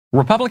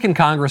Republican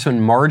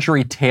Congressman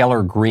Marjorie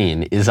Taylor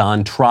Greene is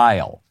on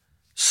trial.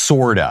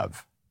 Sort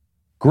of.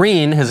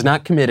 Greene has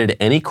not committed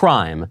any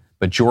crime,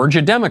 but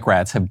Georgia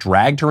Democrats have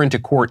dragged her into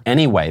court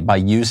anyway by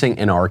using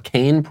an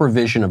arcane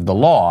provision of the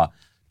law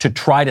to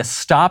try to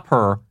stop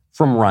her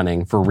from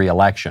running for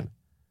re-election.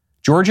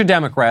 Georgia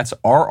Democrats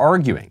are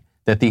arguing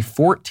that the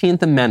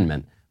 14th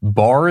Amendment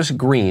bars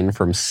Greene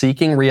from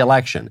seeking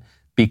re-election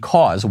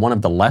because one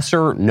of the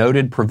lesser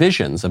noted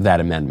provisions of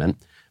that amendment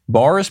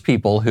bars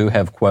people who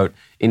have, quote,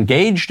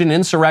 engaged in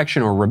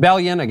insurrection or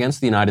rebellion against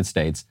the United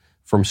States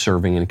from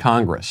serving in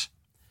Congress.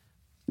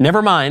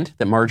 Never mind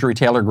that Marjorie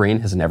Taylor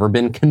Greene has never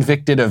been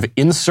convicted of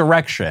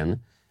insurrection.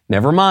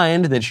 Never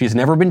mind that she's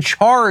never been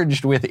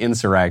charged with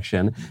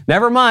insurrection.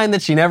 Never mind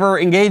that she never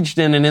engaged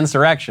in an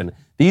insurrection.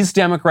 These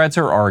Democrats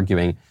are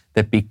arguing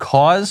that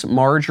because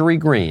Marjorie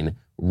Greene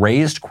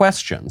raised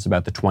questions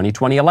about the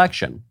 2020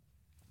 election,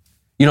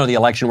 you know, the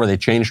election where they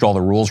changed all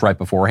the rules right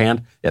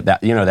beforehand,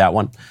 that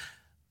one.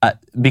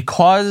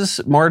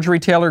 Because Marjorie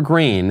Taylor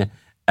Greene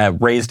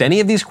raised any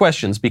of these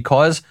questions,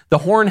 because the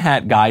horn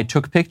hat guy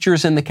took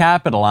pictures in the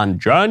Capitol on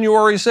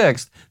January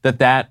 6th,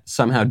 that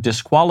somehow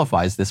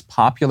disqualifies this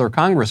popular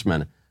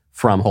congressman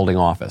from holding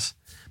office.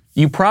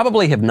 You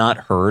probably have not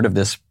heard of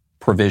this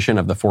provision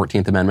of the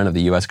 14th Amendment of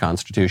the U.S.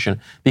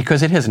 Constitution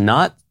because it has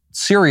not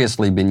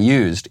seriously been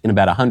used in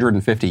about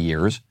 150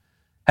 years.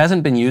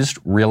 Hasn't been used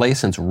really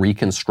since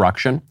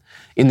Reconstruction.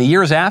 In the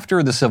years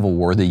after the Civil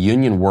War, the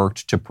Union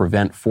worked to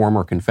prevent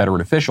former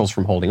Confederate officials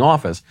from holding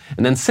office.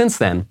 And then since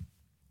then,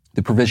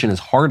 the provision has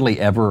hardly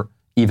ever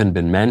even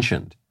been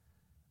mentioned.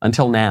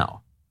 Until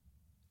now.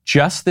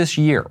 Just this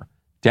year,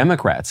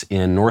 Democrats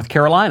in North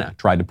Carolina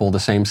tried to pull the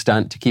same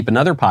stunt to keep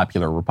another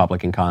popular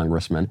Republican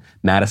congressman,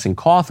 Madison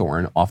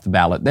Cawthorn, off the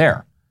ballot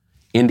there.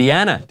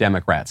 Indiana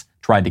Democrats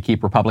tried to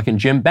keep Republican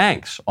Jim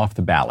Banks off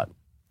the ballot.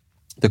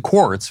 The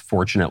courts,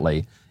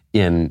 fortunately,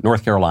 in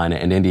North Carolina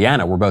and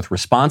Indiana were both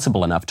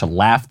responsible enough to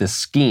laugh this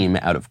scheme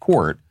out of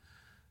court.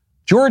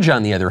 Georgia,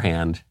 on the other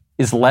hand,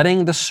 is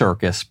letting the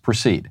circus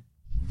proceed.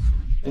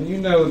 And you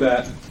know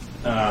that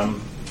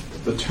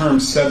the term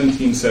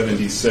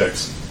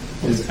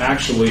 1776 is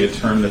actually a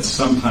term that's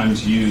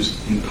sometimes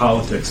used in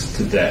politics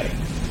today.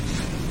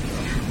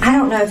 I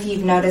don't know if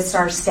you've noticed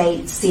our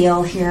state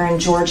seal here in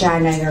Georgia. I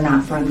know you're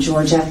not from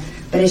Georgia.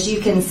 But as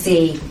you can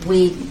see,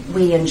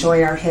 we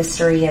enjoy our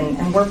history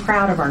and we're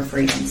proud of our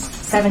freedoms.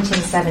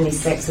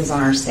 1776 is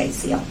on our state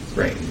seal.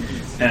 Great.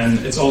 And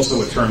it's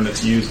also a term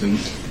that's used in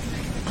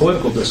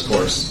political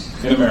discourse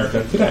in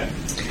America today.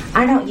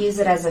 I don't use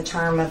it as a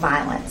term of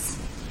violence.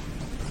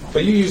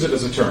 But you use it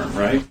as a term,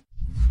 right?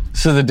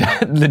 So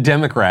the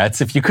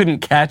Democrats, if you couldn't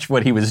catch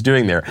what he was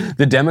doing there,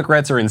 the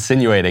Democrats are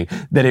insinuating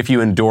that if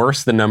you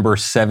endorse the number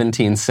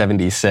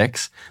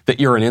 1776, that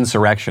you're an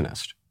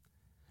insurrectionist.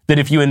 That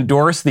if you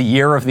endorse the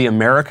year of the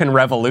American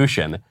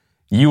Revolution,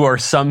 you are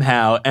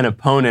somehow an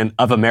opponent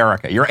of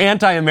America. You're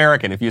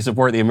anti-American if you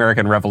support the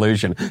American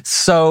Revolution.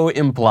 So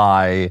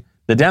imply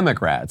the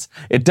Democrats.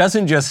 It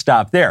doesn't just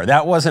stop there.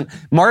 That wasn't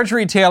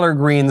Marjorie Taylor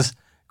Greene's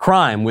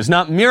crime was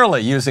not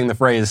merely using the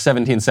phrase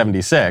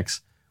 1776,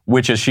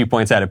 which, as she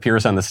points out,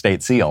 appears on the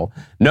state seal.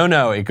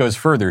 No, it goes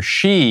further.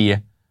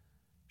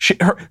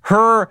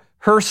 Her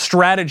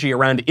strategy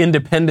around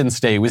Independence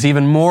Day was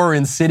even more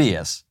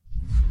insidious.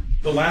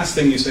 The last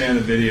thing you say in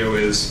the video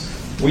is,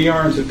 we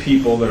aren't a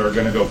people that are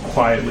going to go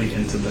quietly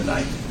into the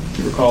night.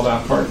 Do you recall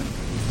that part?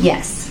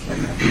 Yes.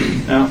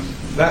 Now,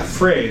 that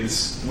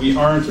phrase, we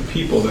aren't a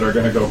people that are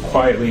going to go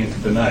quietly into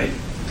the night,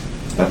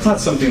 that's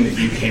not something that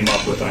you came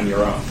up with on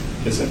your own,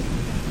 is it?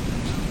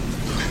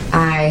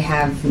 I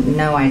have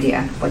no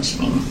idea what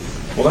you mean.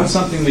 Well, that's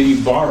something that you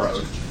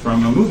borrowed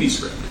from a movie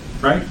script,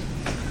 right?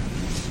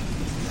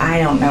 I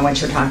don't know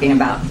what you're talking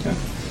about. Okay.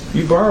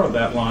 You borrowed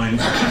that line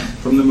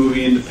from the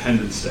movie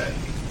Independence Day,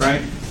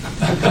 right?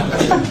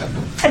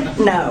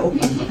 No.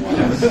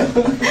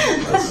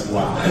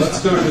 Wow.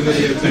 Let's go to the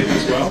videotape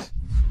as well.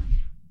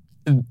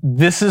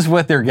 This is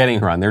what they're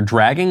getting her on. They're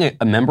dragging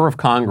a member of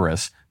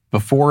Congress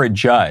before a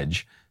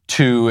judge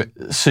to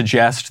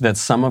suggest that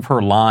some of her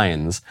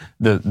lines,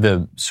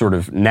 the sort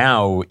of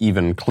now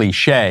even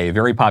cliche,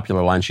 very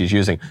popular line she's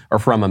using, are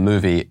from a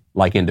movie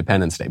like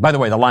Independence Day. By the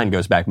way, the line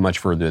goes back much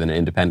further than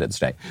Independence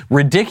Day.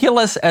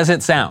 Ridiculous as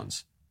it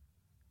sounds,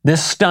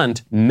 this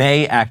stunt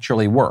may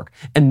actually work.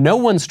 And no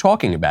one's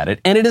talking about it,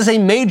 and it is a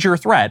major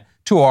threat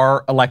to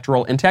our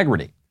electoral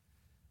integrity.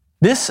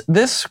 This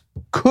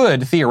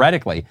could,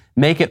 theoretically,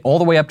 make it all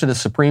the way up to the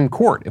Supreme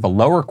Court if a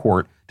lower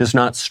court does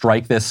not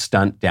strike this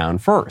stunt down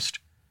first.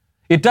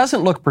 It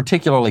doesn't look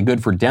particularly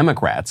good for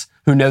Democrats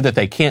who know that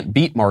they can't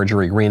beat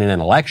Marjorie Greene in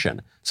an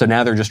election, so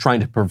now they're just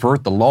trying to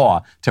pervert the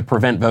law to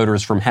prevent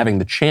voters from having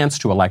the chance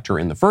to elect her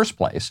in the first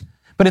place.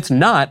 But it's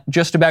not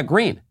just about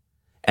Greene.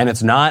 And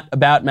it's not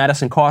about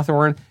Madison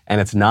Cawthorn, and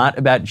it's not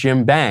about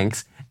Jim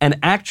Banks. And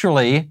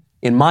actually,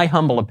 in my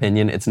humble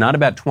opinion, it's not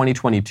about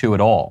 2022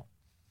 at all.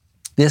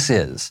 This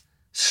is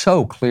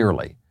so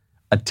clearly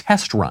a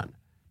test run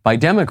by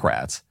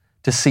Democrats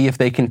to see if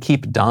they can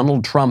keep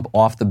Donald Trump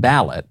off the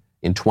ballot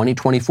in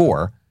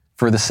 2024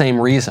 for the same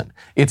reason.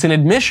 It's an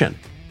admission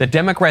that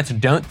Democrats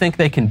don't think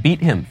they can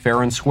beat him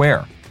fair and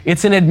square.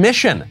 It's an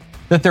admission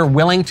that they're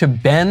willing to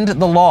bend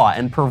the law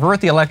and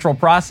pervert the electoral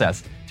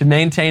process to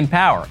maintain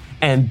power.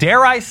 And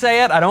dare I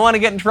say it, I don't want to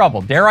get in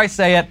trouble, dare I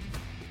say it,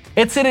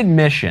 it's an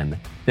admission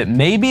that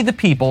maybe the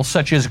people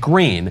such as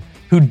Green,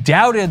 who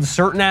doubted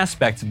certain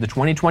aspects of the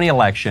 2020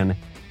 election,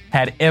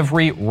 had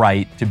every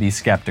right to be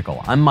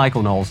skeptical. I'm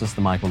Michael Knowles. This is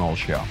The Michael Knowles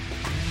Show.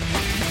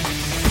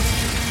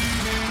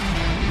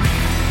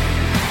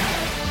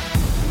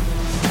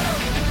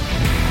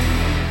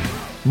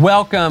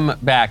 Welcome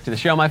back to the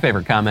show. My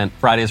favorite comment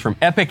Friday is from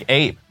Epic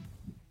Ape,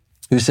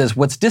 who says,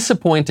 what's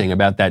disappointing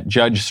about that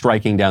judge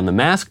striking down the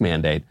mask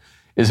mandate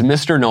is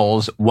Mr.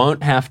 Knowles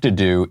won't have to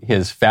do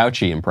his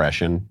Fauci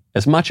impression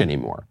as much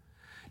anymore.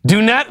 Do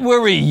not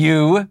worry,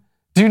 you.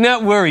 Do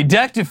not worry.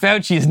 Dr.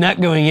 Fauci is not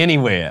going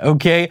anywhere,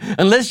 okay?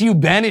 Unless you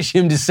banish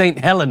him to St.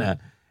 Helena,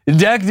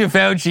 Dr.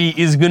 Fauci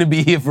is going to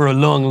be here for a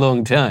long,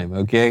 long time,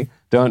 okay?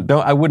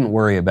 I wouldn't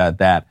worry about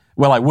that.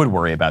 Well, I would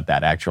worry about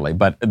that, actually,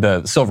 but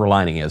the silver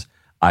lining is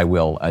I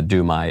will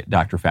do my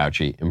Dr.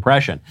 Fauci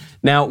impression.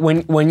 Now,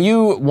 when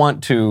you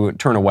want to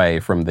turn away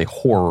from the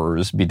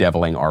horrors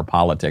bedeviling our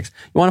politics,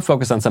 you want to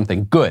focus on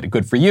something good.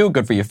 Good for you,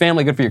 good for your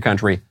family, good for your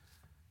country.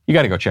 You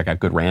got to go check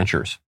out Good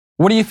Ranchers.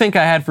 What do you think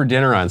I had for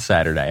dinner on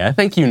Saturday? I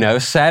think you know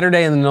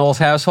Saturday in the Knowles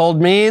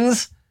household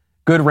means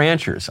Good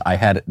Ranchers. I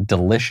had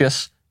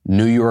delicious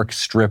New York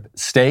strip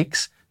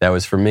steaks. That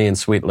was for me and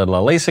sweet little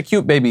Elisa.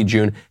 Cute baby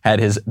June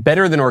had his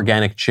better than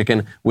organic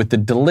chicken with the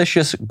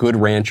delicious Good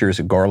Ranchers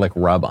garlic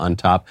rub on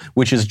top,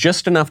 which is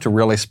just enough to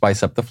really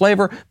spice up the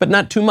flavor, but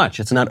not too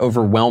much. It's not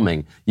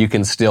overwhelming. You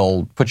can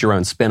still put your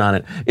own spin on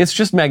it. It's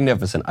just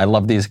magnificent. I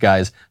love these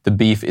guys. The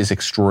beef is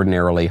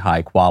extraordinarily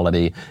high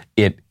quality.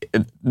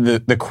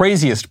 The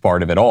craziest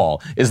part of it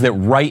all is that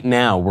right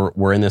now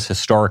we're in this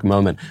historic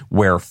moment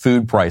where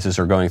food prices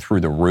are going through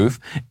the roof,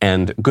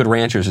 and Good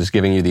Ranchers is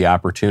giving you the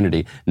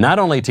opportunity not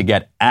only to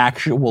get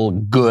actual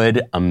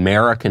good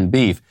American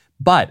beef,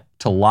 but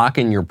to lock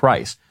in your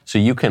price. So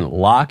you can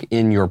lock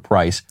in your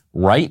price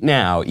right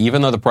now,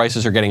 even though the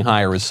prices are getting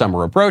higher as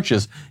summer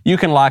approaches. You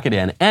can lock it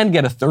in and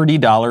get a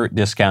 $30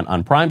 discount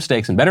on prime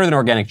steaks and better than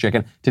organic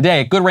chicken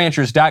today at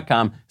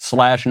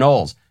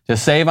goodranchers.com/Knowles. To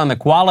save on the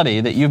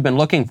quality that you've been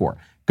looking for,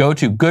 go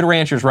to Good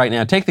Ranchers right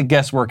now. Take the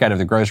guesswork out of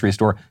the grocery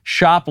store.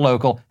 Shop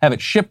local. Have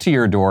it shipped to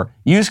your door.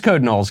 Use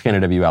code Knowles,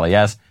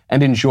 KNWLES,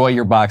 and enjoy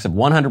your box of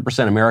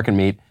 100% American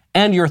meat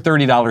and your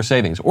 $30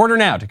 savings. Order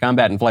now to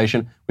combat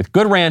inflation with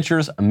Good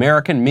Ranchers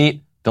American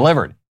meat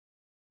delivered.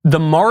 The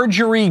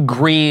Marjorie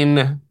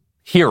Greene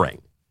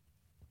hearing,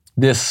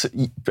 this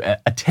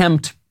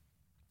attempt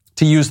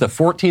to use the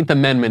 14th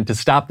Amendment to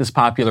stop this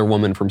popular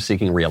woman from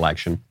seeking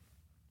re-election,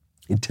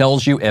 it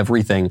tells you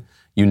everything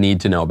you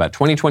need to know about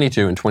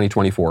 2022 and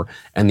 2024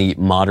 and the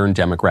modern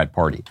Democrat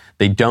Party.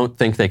 They don't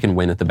think they can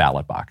win at the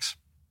ballot box.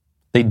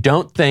 They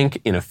don't think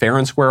in a fair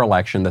and square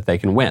election that they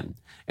can win.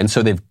 And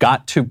so they've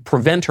got to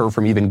prevent her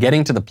from even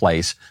getting to the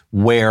place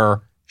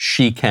where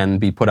she can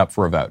be put up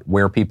for a vote,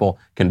 where people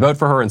can vote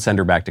for her and send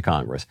her back to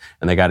Congress.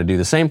 And they got to do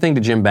the same thing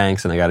to Jim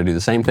Banks, and they got to do the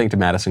same thing to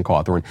Madison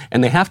Cawthorn,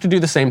 and they have to do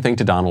the same thing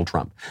to Donald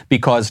Trump.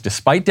 Because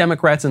despite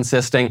Democrats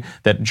insisting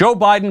that Joe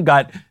Biden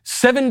got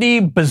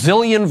 70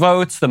 bazillion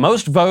votes, the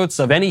most votes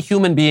of any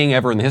human being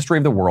ever in the history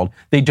of the world,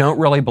 they don't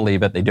really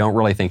believe it. They don't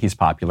really think he's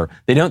popular.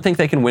 They don't think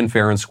they can win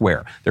fair and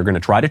square. They're going to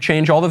try to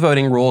change all the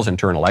voting rules and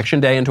turn election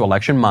day into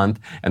election month,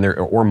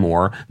 or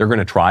more. They're going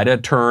to try to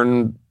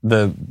turn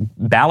the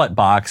ballot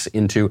box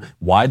into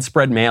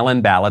widespread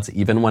mail-in ballots,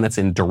 even when it's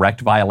in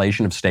direct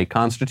violation of state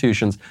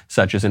constitutions,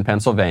 such as in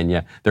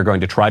Pennsylvania. They're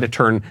going to try to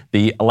turn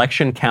the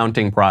election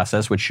counting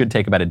process, which should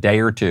take about a day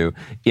or two,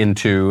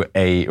 into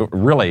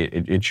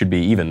it should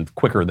be even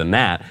quicker than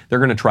that. They're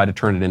going to try to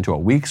turn it into a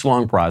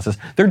weeks-long process.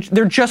 They're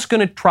just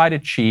going to try to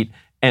cheat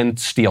and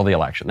steal the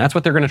election. That's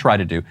what they're going to try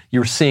to do.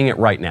 You're seeing it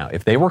right now.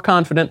 If they were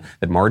confident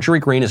that Marjorie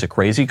Greene is a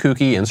crazy,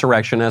 kooky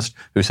insurrectionist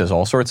who says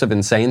all sorts of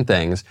insane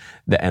things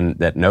and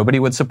that nobody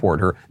would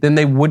support her, then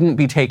they wouldn't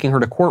be taking her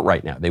to court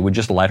right now. They would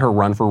just let her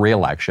run for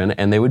re-election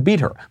and they would beat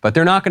her. But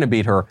they're not going to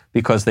beat her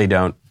because they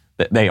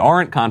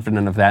aren't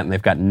confident of that, and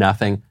they've got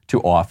nothing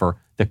to offer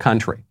the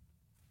country.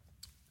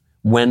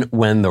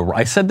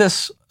 I said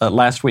this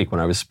last week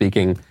when I was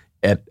speaking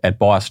at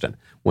Boston.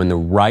 When the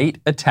right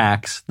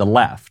attacks the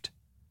left,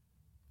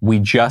 we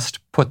just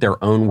put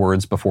their own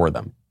words before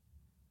them.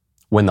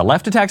 When the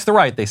left attacks the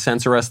right, they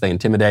censor us, they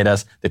intimidate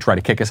us, they try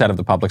to kick us out of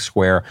the public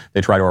square, they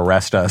try to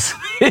arrest us.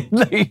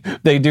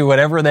 They do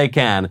whatever they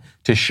can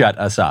to shut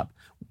us up.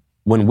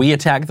 When we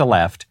attack the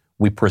left,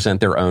 we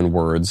present their own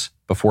words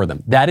before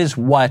them. That is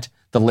what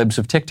the Libs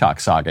of TikTok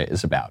saga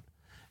is about.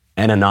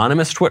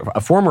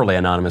 A formerly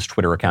anonymous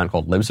Twitter account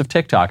called Libs of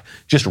TikTok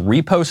just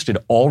reposted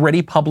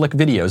already public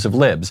videos of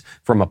Libs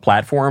from a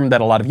platform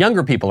that a lot of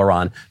younger people are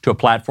on to a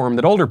platform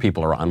that older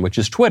people are on, which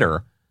is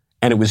Twitter.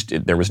 And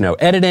there was no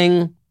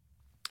editing.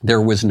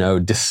 There was no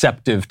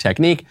deceptive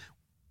technique.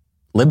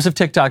 Libs of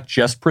TikTok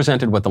just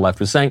presented what the left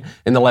was saying,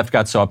 and the left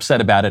got so upset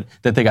about it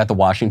that they got the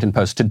Washington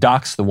Post to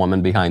dox the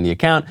woman behind the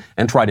account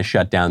and try to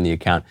shut down the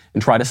account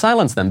and try to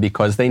silence them,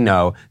 because they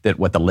know that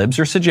what the libs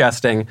are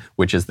suggesting,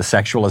 which is the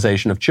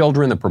sexualization of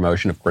children, the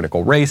promotion of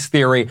critical race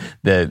theory,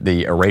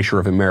 the erasure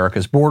of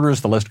America's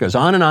borders, the list goes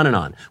on and on and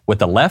on. What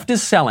the left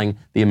is selling,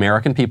 the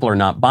American people are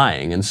not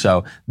buying, and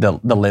so the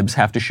libs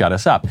have to shut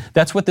us up.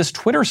 That's what this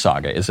Twitter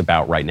saga is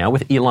about right now,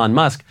 with Elon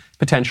Musk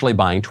potentially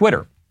buying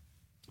Twitter.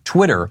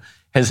 Twitter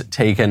has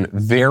taken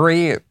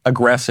very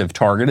aggressive,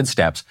 targeted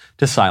steps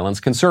to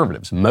silence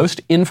conservatives. Most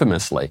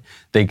infamously,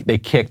 they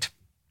kicked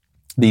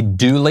the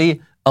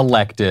duly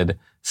elected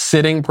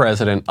sitting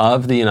president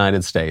of the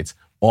United States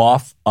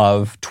off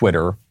of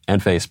Twitter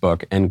and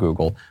Facebook and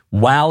Google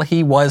while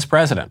he was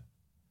president.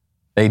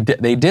 They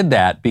did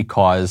that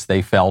because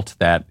they felt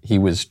that he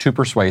was too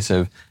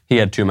persuasive, he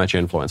had too much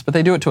influence. But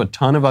they do it to a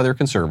ton of other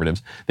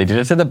conservatives. They did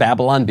it to the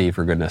Babylon Bee,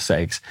 for goodness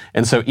sakes.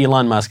 And so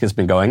Elon Musk has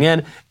been going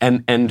in,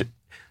 and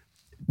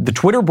the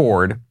Twitter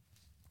board,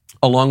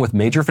 along with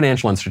major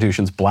financial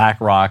institutions,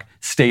 BlackRock,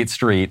 State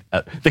Street,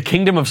 the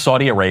Kingdom of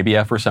Saudi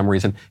Arabia, for some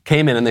reason,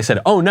 came in and they said,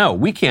 oh no,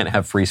 we can't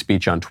have free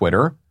speech on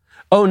Twitter.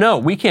 Oh no,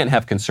 we can't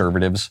have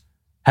conservatives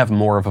have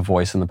more of a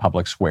voice in the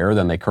public square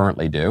than they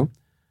currently do.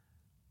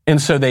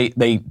 And so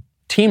they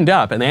teamed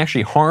up and they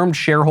actually harmed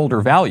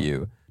shareholder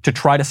value to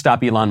try to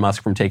stop Elon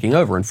Musk from taking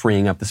over and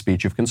freeing up the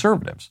speech of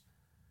conservatives.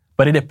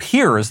 But it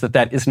appears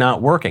that is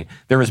not working.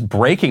 There is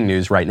breaking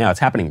news right now. It's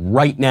happening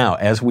right now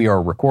as we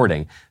are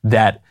recording,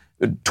 that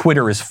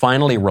Twitter is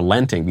finally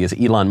relenting because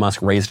Elon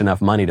Musk raised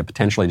enough money to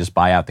potentially just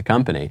buy out the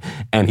company.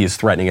 And he's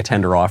threatening a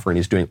tender offer, and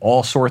he's doing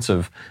all sorts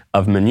of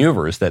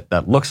maneuvers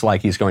that looks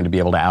like he's going to be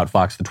able to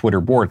outfox the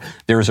Twitter board.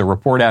 There's a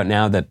report out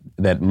now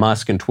that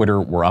Musk and Twitter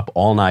were up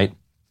all night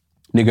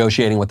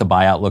negotiating what the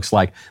buyout looks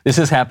like. This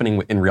is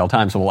happening in real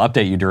time, so we'll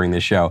update you during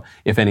this show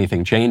if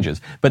anything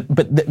changes. But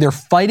they're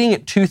fighting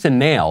it tooth and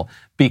nail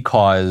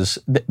because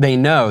they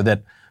know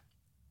that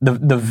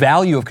the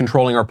value of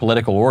controlling our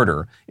political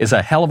order is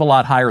a hell of a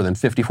lot higher than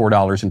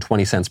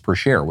 $54.20 per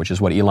share, which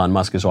is what Elon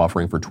Musk is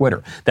offering for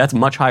Twitter. That's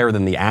much higher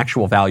than the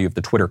actual value of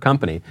the Twitter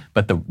company,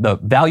 but the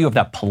value of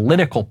that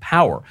political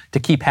power to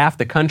keep half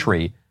the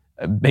country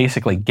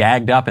basically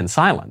gagged up and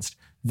silenced,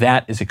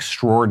 that is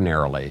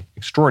extraordinarily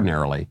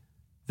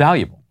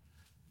valuable.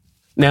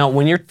 Now,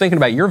 when you're thinking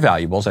about your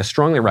valuables, I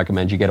strongly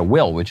recommend you get a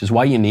will, which is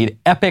why you need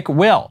Epic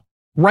Will.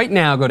 Right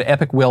now, go to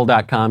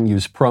epicwill.com,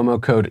 use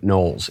promo code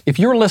Knowles. If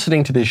you're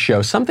listening to this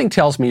show, something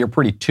tells me you're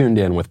pretty tuned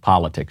in with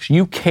politics.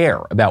 You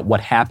care about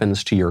what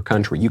happens to your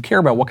country. You care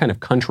about what kind of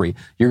country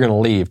you're going to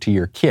leave to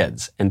your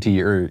kids and to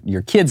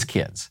your kids'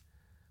 kids.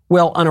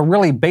 Well, on a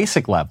really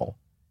basic level,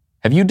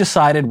 have you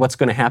decided what's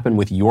going to happen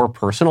with your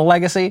personal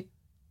legacy?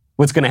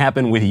 What's going to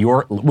happen with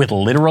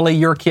literally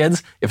your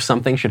kids if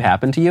something should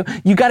happen to you?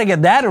 You got to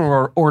get that in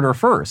order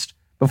first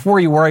before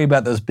you worry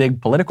about those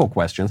big political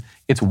questions.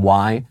 It's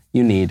why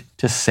you need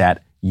to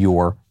set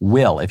your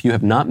will. If you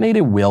have not made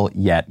a will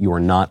yet, you are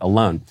not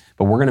alone.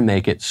 But we're going to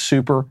make it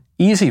super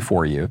easy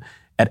for you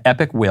at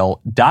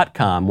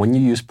epicwill.com when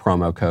you use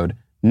promo code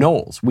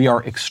Knowles. We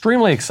are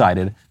extremely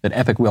excited that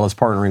Epic Will is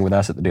partnering with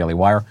us at the Daily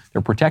Wire.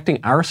 They're protecting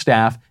our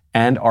staff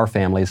and our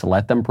families.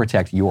 Let them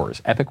protect yours.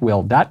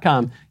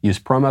 epicwill.com. Use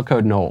promo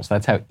code Knowles.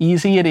 That's how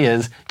easy it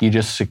is. You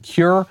just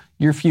secure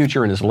your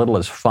future in as little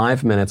as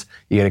 5 minutes.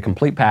 You get a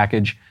complete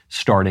package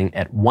starting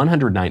at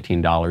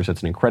 $119.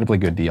 It's an incredibly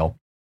good deal.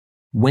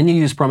 When you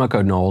use promo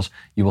code Knowles,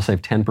 you will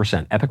save 10%.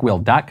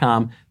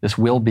 epicwill.com. This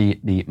will be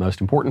the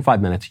most important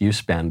 5 minutes you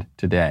spend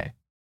today.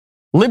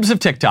 Libs of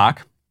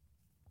TikTok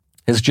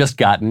has just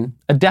gotten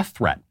a death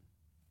threat.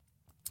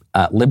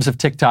 Libs of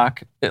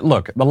TikTok,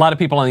 look, a lot of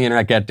people on the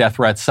internet get death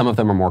threats. Some of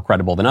them are more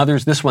credible than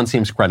others. This one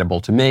seems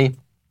credible to me.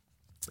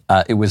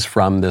 It was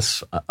from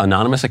this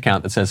anonymous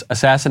account that says,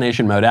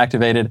 assassination mode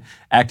activated,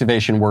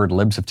 activation word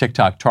Libs of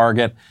TikTok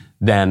target.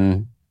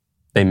 Then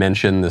they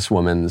mention this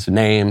woman's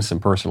name, some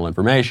personal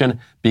information,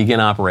 begin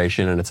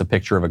operation, and it's a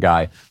picture of a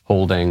guy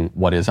holding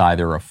what is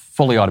either a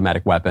fully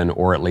automatic weapon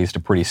or at least a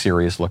pretty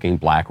serious-looking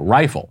black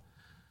rifle.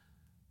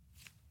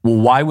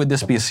 Why would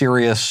this be a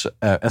serious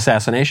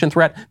assassination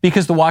threat?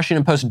 Because the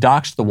Washington Post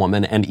doxed the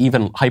woman and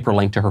even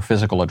hyperlinked to her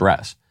physical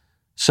address.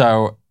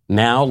 So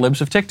now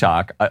Libs of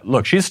TikTok,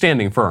 look, she's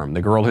standing firm.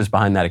 The girl who's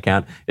behind that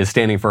account is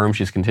standing firm.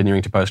 She's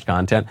continuing to post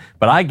content.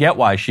 But I get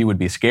why she would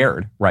be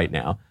scared right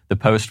now. The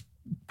Post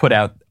put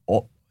out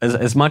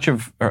as much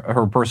of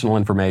her personal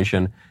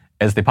information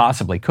as they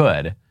possibly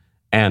could.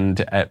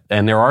 And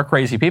there are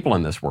crazy people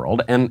in this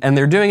world, and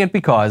they're doing it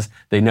because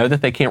they know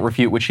that they can't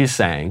refute what she's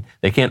saying.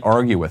 They can't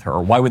argue with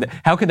her.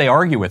 How could they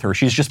argue with her?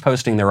 She's just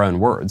posting their own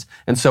words.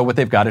 And so what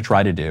they've got to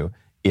try to do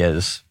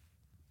is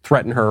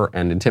threaten her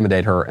and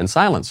intimidate her and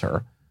silence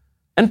her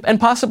and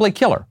possibly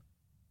kill her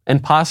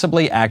and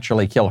possibly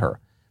actually kill her.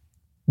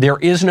 There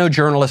is no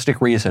journalistic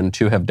reason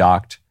to have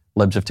docked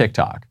Libs of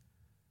TikTok.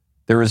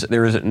 There is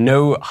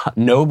no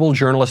noble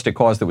journalistic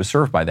cause that was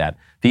served by that.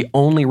 The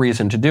only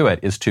reason to do it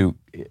is to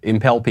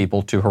impel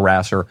people to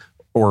harass her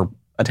or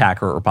attack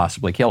her or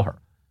possibly kill her.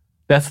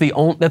 That's the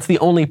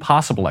only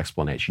possible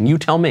explanation. You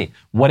tell me,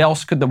 what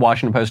else could the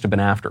Washington Post have been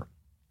after?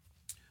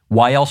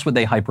 Why else would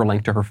they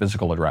hyperlink to her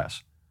physical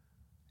address?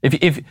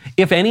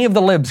 If any of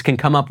the libs can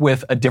come up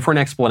with a different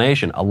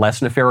explanation, a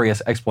less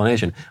nefarious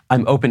explanation,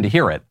 I'm open to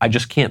hear it. I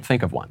just can't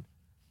think of one.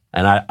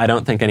 And I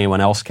don't think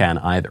anyone else can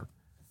either.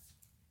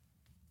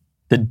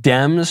 The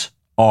Dems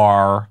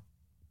are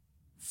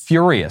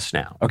furious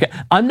now. Okay,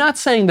 I'm not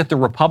saying that the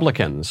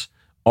Republicans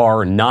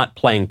are not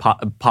playing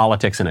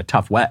politics in a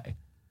tough way.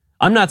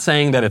 I'm not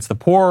saying that it's the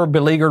poor,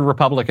 beleaguered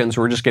Republicans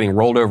who are just getting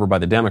rolled over by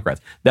the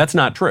Democrats. That's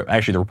not true.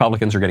 Actually, the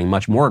Republicans are getting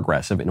much more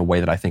aggressive in a way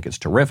that I think is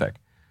terrific.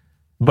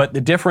 But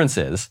the difference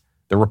is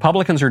the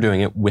Republicans are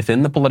doing it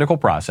within the political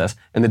process,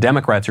 and the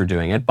Democrats are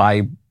doing it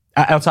by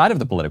outside of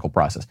the political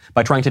process,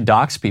 by trying to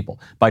dox people,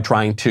 by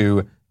trying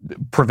to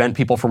prevent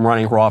people from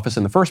running for office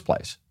in the first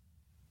place.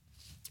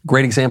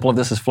 Great example of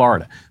this is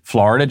Florida.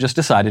 Florida just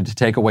decided to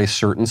take away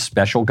certain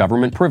special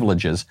government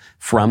privileges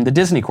from the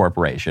Disney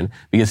Corporation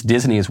because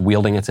Disney is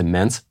wielding its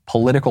immense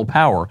political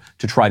power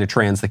to try to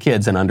trans the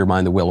kids and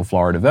undermine the will of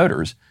Florida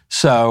voters.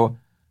 So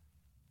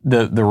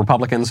the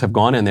Republicans have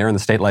gone in there in the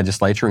state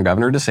legislature and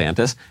Governor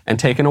DeSantis and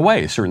taken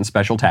away certain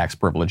special tax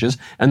privileges,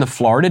 and the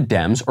Florida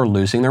Dems are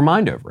losing their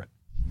mind over it.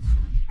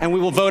 And we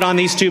will vote on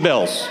these two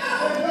bills.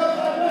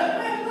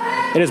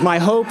 It is my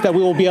hope that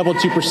we will be able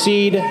to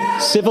proceed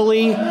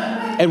civilly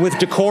and with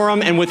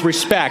decorum and with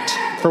respect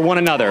for one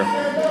another.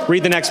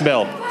 Read the next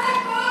bill.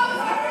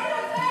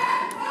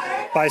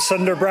 By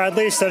Senator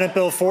Bradley, Senate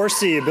Bill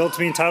 4C, a bill to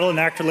be entitled an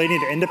act relating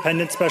to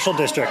independent special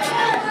districts.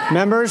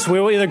 Members,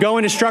 we will either go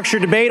into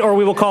structured debate or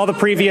we will call the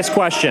previous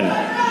question.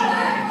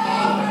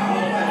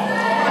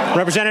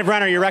 Representative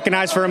Renner, you're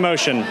recognized for a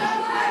motion.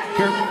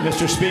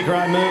 Mr. Speaker,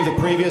 I move the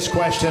previous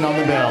question on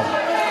the bill.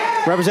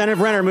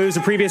 Representative Renner moves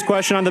the previous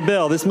question on the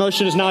bill. This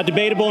motion is not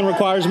debatable and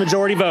requires a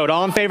majority vote.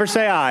 All in favor,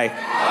 say aye.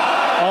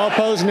 All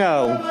opposed,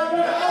 no.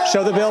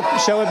 Show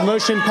the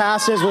motion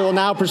passes. We will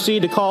now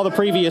proceed to call the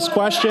previous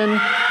question.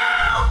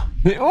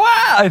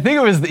 Wow, I think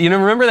it was,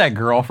 remember that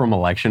girl from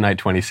Election Night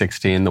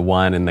 2016, the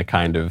one in the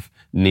kind of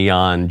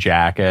neon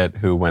jacket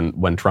who,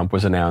 when Trump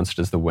was announced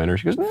as the winner,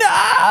 she goes,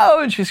 no,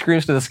 and she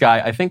screams to the sky.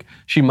 I think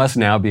she must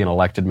now be an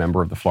elected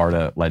member of the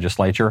Florida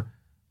legislature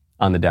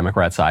on the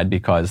Democrat side,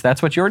 because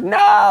that's what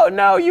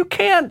no, you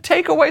can't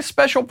take away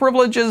special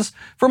privileges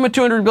from a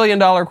 $200 billion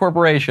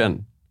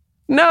corporation.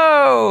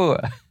 No.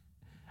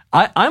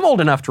 I'm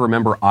old enough to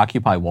remember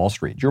Occupy Wall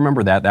Street. Do you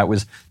remember that? That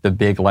was the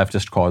big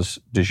leftist cause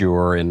du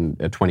jour in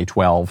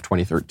 2012,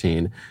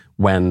 2013,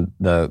 when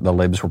the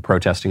libs were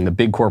protesting the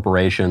big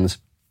corporations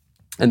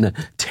and the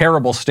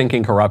terrible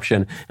stinking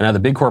corruption, and how the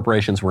big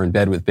corporations were in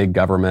bed with big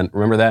government.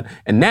 Remember that?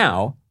 And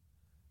now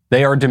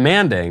they are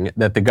demanding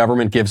that the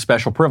government give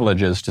special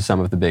privileges to some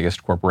of the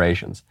biggest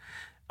corporations.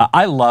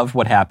 I love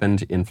what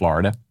happened in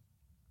Florida.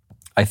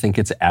 I think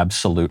it's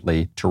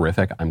absolutely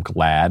terrific. I'm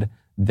glad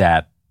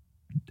that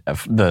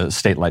the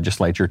state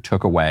legislature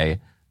took away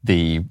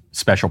the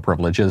special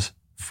privileges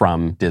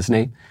from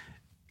Disney.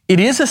 It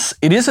is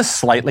a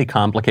slightly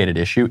complicated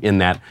issue in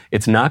that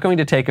it's not going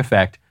to take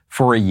effect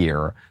for a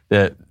year.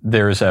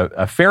 There's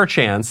a fair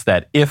chance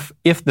that if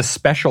the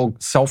special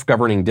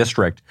self-governing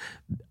district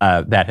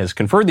that has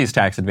conferred these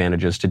tax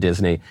advantages to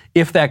Disney,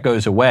 if that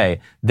goes away,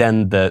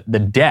 then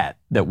the debt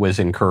that was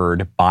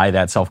incurred by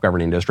that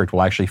self-governing district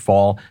will actually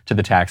fall to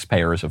the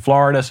taxpayers of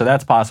Florida. So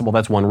that's possible.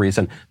 That's one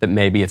reason that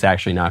maybe it's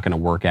actually not going to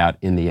work out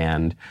in the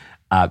end.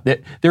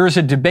 There is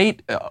a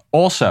debate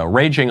also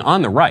raging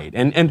on the right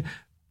and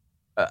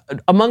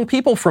among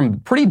people from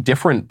pretty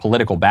different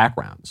political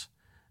backgrounds.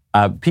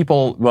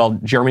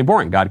 Jeremy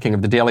Boring, God King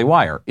of the Daily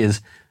Wire,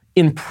 is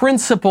in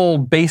principle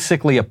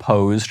basically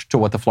opposed to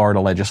what the Florida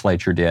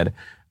legislature did.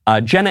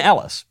 Jenna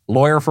Ellis,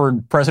 lawyer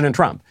for President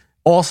Trump,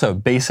 also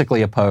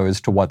basically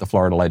opposed to what the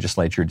Florida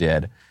legislature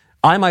did.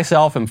 I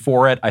myself am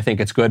for it. I think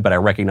it's good, but I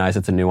recognize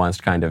it's a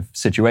nuanced kind of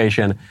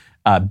situation.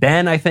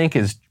 Ben, I think,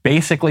 is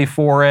basically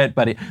for it,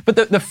 but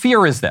the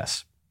fear is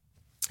this.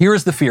 Here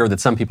is the fear that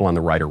some people on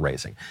the right are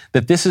raising,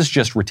 that this is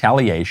just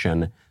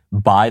retaliation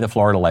by the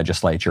Florida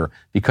legislature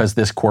because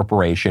this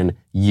corporation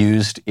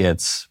used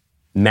its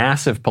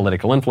massive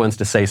political influence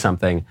to say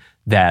something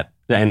that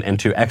and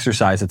to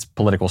exercise its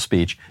political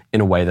speech in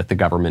a way that the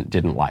government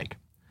didn't like.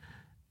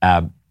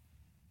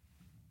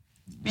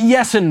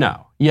 Yes and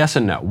no. Yes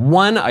and no.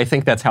 One, I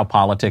think that's how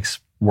politics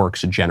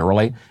works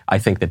generally. I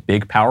think that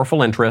big,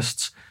 powerful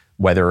interests,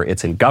 whether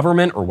it's in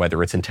government or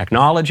whether it's in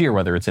technology or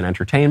whether it's in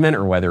entertainment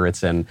or whether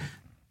it's in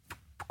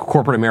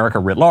corporate America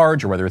writ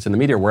large or whether it's in the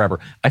media or wherever,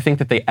 I think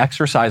that they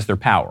exercise their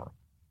power.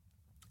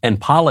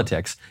 And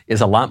politics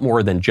is a lot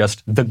more than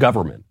just the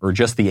government or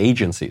just the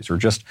agencies or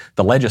just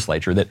the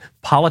legislature. That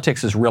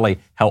politics is really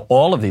how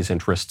all of these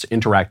interests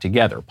interact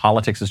together.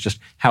 Politics is just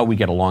how we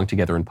get along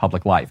together in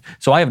public life.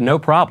 So I have no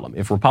problem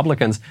if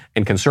Republicans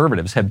and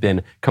conservatives have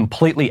been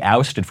completely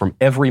ousted from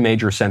every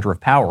major center of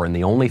power, and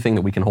the only thing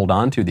that we can hold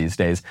on to these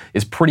days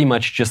is pretty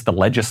much just the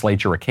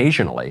legislature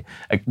occasionally,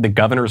 the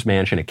governor's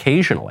mansion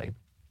occasionally,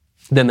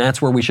 then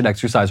that's where we should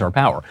exercise our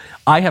power.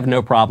 I have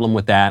no problem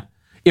with that.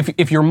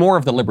 If you're more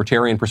of the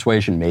libertarian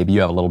persuasion, maybe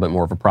you have a little bit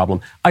more of a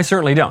problem. I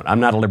certainly don't. I'm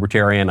not a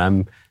libertarian.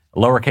 I'm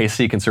lowercase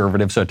c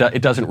conservative, so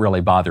it doesn't really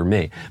bother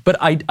me. But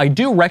I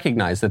do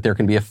recognize that there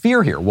can be a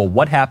fear here. Well,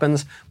 what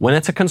happens when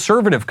it's a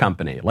conservative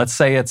company? Let's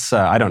say it's,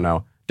 I don't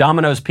know,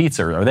 Domino's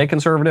Pizza. Are they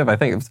conservative? I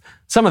think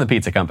some of the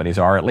pizza companies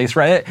are, at least,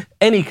 right?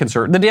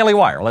 The Daily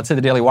Wire. Let's say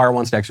the Daily Wire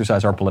wants to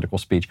exercise our political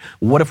speech.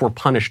 What if we're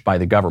punished by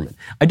the government?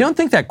 I don't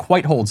think that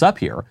quite holds up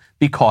here,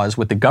 because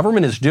what the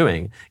government is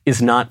doing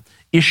is not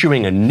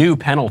issuing a new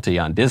penalty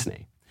on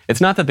Disney.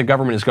 It's not that the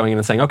government is going in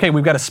and saying, okay,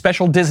 we've got a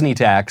special Disney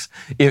tax.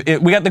 We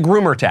got the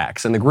groomer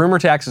tax, and the groomer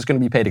tax is going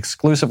to be paid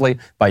exclusively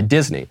by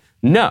Disney.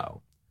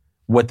 No.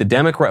 What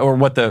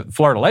the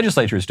Florida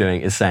legislature is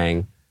doing is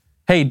saying,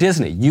 hey,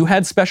 Disney, you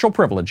had special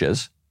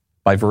privileges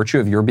by virtue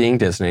of your being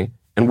Disney,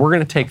 and we're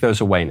going to take those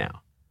away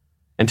now.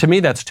 And to me,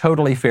 that's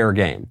totally fair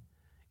game.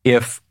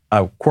 If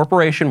a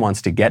corporation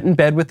wants to get in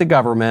bed with the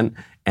government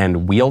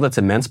and wield its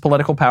immense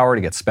political power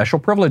to get special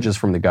privileges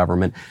from the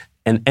government,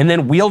 and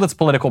then wield its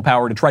political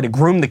power to try to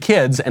groom the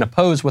kids and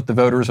oppose what the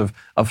voters of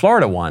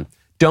Florida want,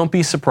 don't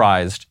be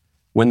surprised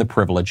when the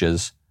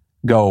privileges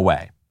go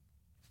away.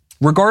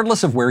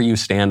 Regardless of where you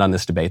stand on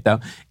this debate,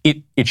 though,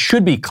 it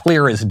should be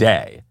clear as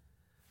day.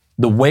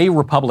 The way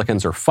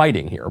Republicans are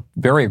fighting here,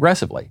 very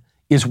aggressively,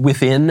 is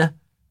within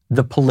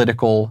the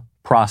political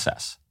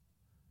process.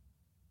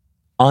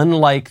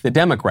 Unlike the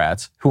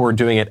Democrats, who are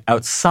doing it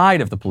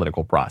outside of the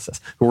political process,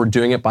 who are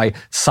doing it by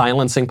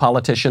silencing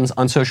politicians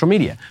on social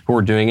media, who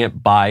are doing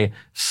it by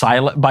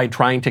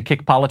trying to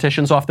kick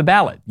politicians off the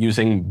ballot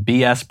using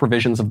BS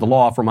provisions of the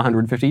law from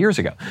 150 years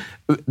ago.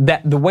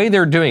 The way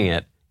they're doing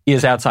it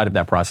is outside of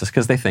that process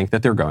because they think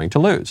that they're going to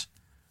lose.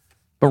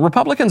 But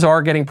Republicans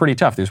are getting pretty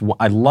tough.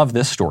 I love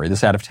this story.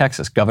 This out of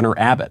Texas. Governor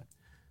Abbott,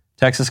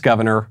 Texas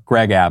Governor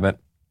Greg Abbott,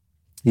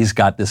 he's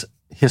got this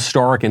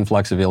historic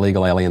influx of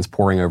illegal aliens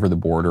pouring over the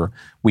border.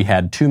 We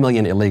had 2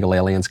 million illegal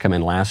aliens come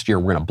in last year.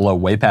 We're going to blow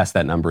way past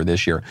that number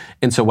this year.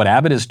 And so what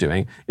Abbott is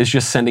doing is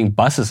just sending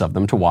buses of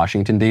them to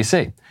Washington,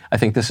 D.C. I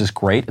think this is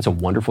great. It's a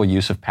wonderful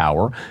use of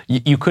power.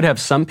 You could have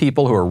some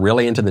people who are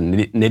really into the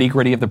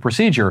nitty-gritty of the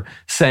procedure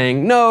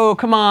saying, no,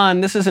 come on,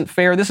 this isn't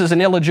fair. This is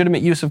an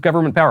illegitimate use of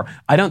government power.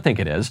 I don't think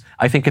it is.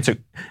 I think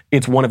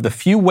it's one of the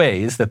few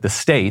ways that the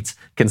states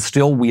can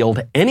still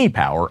wield any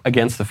power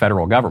against the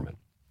federal government.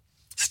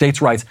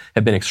 States' rights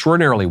have been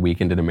extraordinarily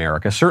weakened in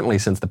America, certainly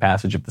since the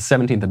passage of the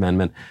 17th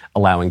Amendment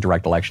allowing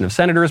direct election of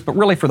senators, but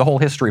really for the whole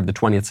history of the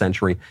 20th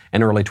century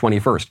and early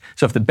 21st.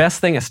 So if the best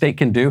thing a state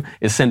can do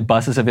is send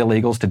buses of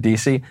illegals to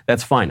D.C.,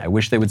 that's fine. I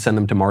wish they would send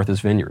them to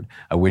Martha's Vineyard.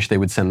 I wish they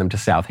would send them to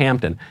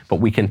Southampton, but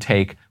we can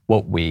take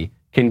what we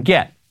can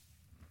get.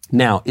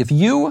 Now, if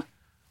you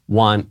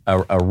want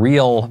a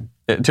real,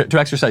 to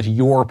exercise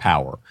your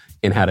power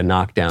in how to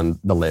knock down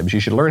the libs,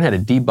 you should learn how to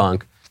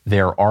debunk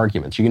their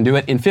arguments. You can do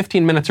it in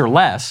 15 minutes or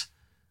less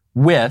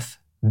with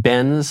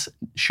Ben's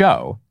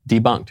show,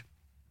 Debunked.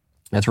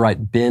 That's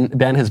right.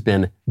 Ben has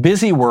been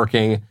busy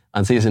working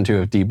on season 2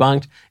 of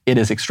Debunked. It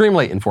is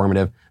extremely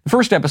informative. The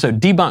first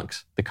episode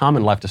debunks the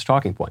common leftist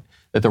talking point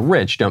that the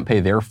rich don't pay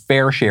their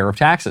fair share of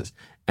taxes.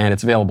 And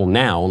it's available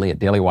now only at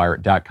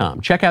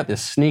dailywire.com. Check out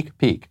this sneak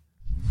peek.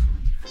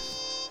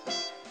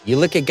 You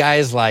look at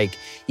guys like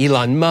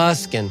Elon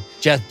Musk and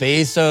Jeff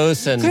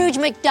Bezos and Scrooge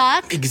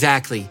McDuck.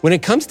 Exactly. When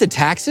it comes to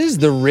taxes,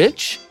 the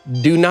rich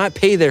do not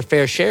pay their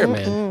fair share,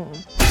 man.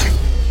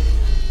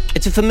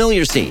 It's a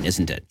familiar scene,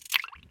 isn't it?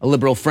 A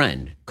liberal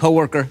friend,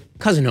 coworker,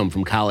 cousin home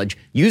from college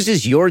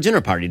uses your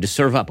dinner party to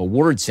serve up a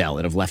word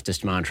salad of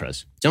leftist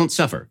mantras. Don't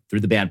suffer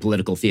through the bad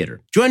political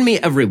theater. Join me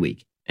every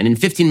week, and in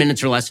 15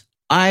 minutes or less,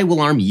 I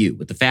will arm you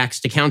with the facts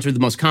to counter the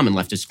most common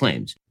leftist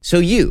claims, so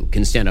you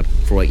can stand up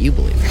for what you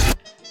believe in.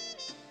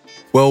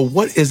 Well,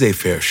 what is a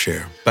fair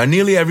share? By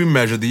nearly every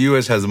measure, the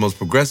U.S. has the most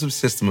progressive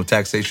system of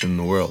taxation in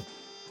the world.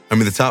 I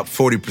mean, the top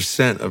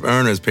 40% of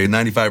earners pay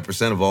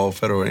 95% of all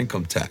federal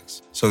income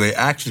tax. So they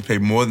actually pay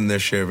more than their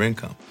share of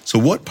income. So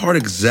what part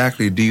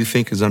exactly do you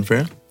think is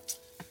unfair?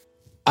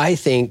 I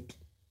think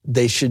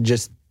they should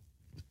just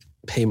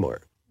pay more.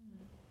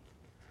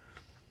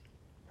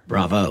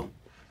 Bravo.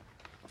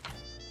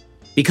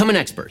 Become an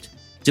expert.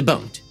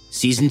 Debunked,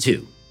 Season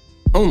 2.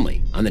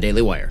 Only on the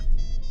Daily Wire.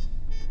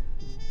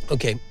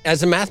 Okay,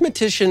 as a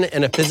mathematician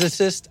and a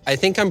physicist, I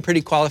think I'm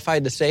pretty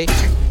qualified to say.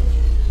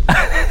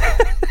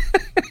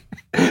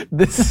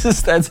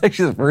 That's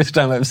actually the first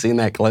time I've seen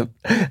that clip.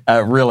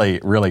 Really,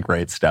 really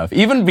great stuff.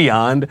 Even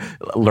beyond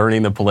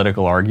learning the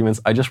political arguments,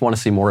 I just want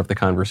to see more of the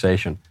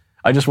conversation.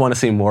 I just want to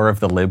see more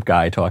of the lib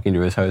guy talking to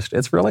his host.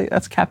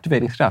 That's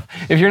captivating stuff.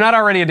 If you're not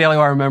already a Daily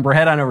Wire member,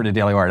 head on over to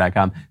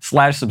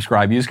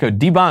dailywire.com/subscribe. Use code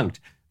DEBUNKED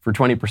for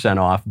 20%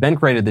 off. Ben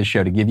created this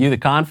show to give you the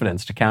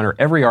confidence to counter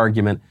every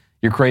argument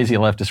your crazy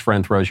leftist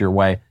friend throws your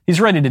way.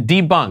 He's ready to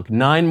debunk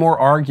 9 more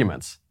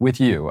arguments with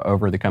you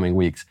over the coming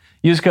weeks.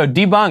 Use code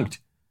DEBUNKED.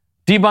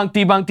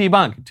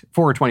 Debunked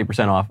for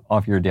 20%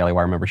 off your Daily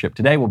Wire membership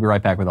today. We'll be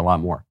right back with a lot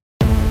more.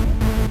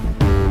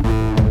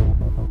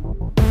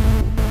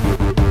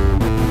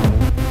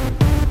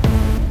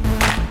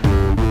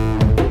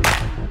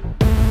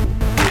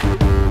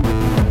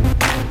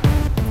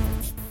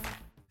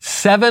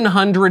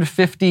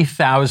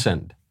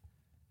 750,000.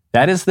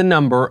 That is the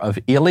number of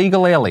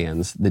illegal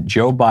aliens that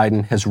Joe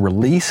Biden has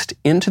released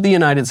into the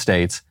United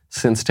States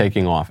since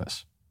taking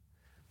office.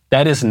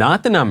 That is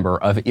not the number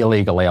of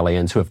illegal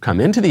aliens who have come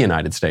into the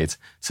United States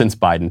since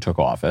Biden took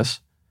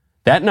office.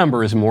 That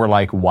number is more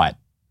like what?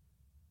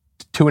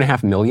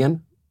 2.5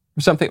 million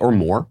or something, or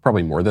more,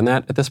 probably more than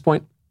that at this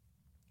point.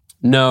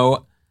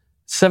 No,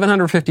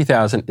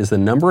 750,000 is the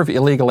number of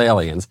illegal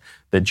aliens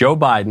that Joe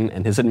Biden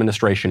and his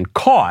administration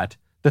caught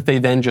that they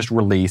then just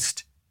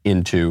released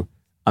into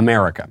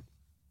America.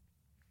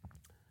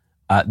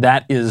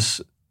 That is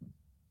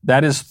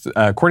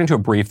according to a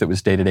brief that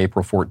was dated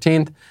April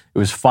 14th. It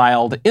was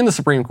filed in the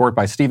Supreme Court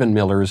by Stephen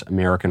Miller's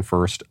American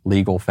First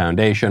Legal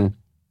Foundation.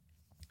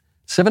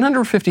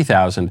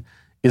 750,000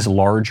 is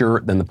larger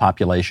than the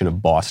population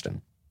of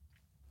Boston.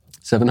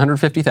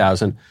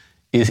 750,000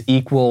 is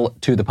equal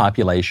to the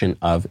population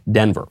of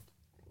Denver.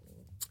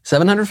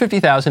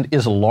 750,000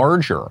 is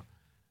larger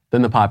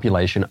than the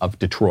population of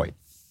Detroit.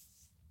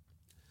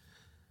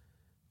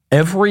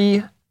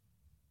 Every,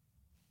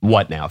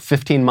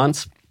 15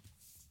 months,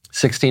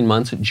 16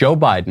 months, Joe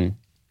Biden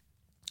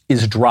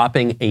is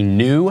dropping a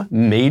new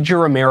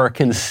major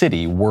American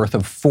city worth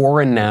of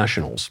foreign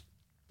nationals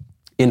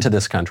into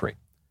this country.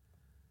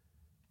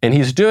 And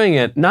he's doing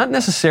it not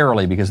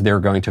necessarily because they're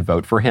going to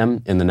vote for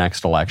him in the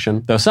next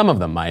election, though some of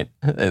them might.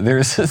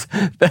 This is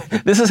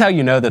how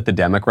you know that the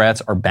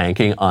Democrats are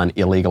banking on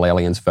illegal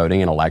aliens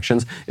voting in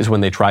elections, is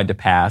when they tried to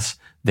pass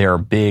their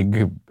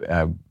big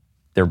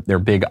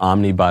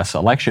omnibus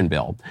election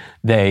bill.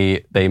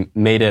 They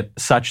made it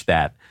such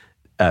that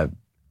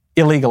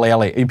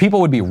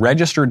people would be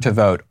registered to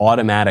vote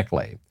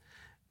automatically.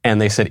 And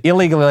they said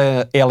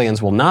illegal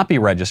aliens will not be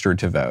registered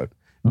to vote,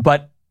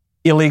 but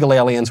illegal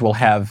aliens will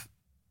have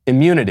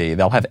immunity.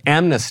 They'll have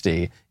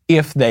amnesty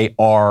if they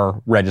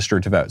are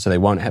registered to vote. So they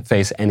won't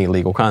face any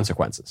legal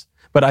consequences.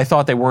 But I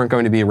thought they weren't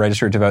going to be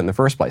registered to vote in the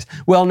first place.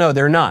 Well, no,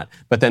 they're not.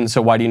 But then, so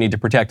why do you need to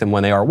protect them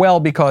when they are? Well,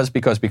 because.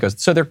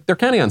 So they're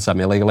counting on some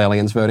illegal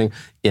aliens voting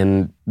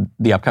in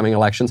the upcoming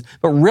elections.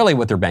 But really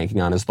what they're banking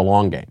on is the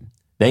long game.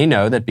 They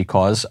know that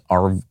because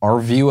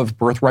our view of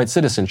birthright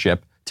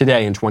citizenship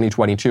today in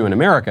 2022 in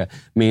America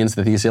means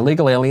that these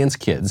illegal aliens'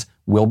 kids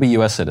will be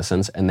U.S.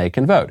 citizens and they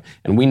can vote.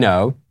 And we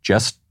know,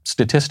 just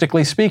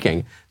statistically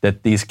speaking,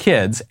 that these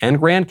kids and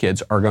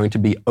grandkids are going to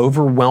be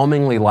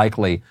overwhelmingly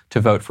likely to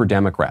vote for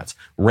Democrats.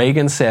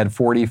 Reagan said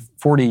 50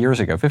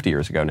 years ago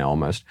now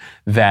almost,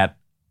 that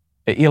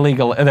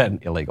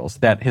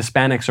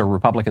Hispanics are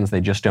Republicans,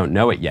 they just don't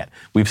know it yet.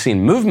 We've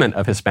seen movement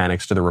of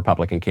Hispanics to the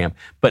Republican camp,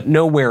 but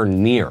nowhere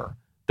near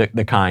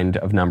the kind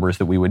of numbers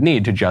that we would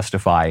need to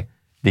justify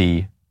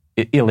the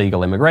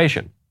illegal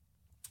immigration.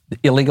 The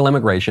illegal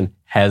immigration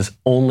has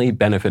only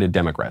benefited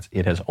Democrats.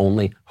 It has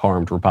only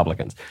harmed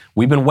Republicans.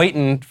 We've been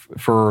waiting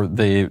for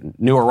the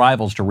new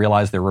arrivals to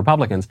realize they're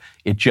Republicans.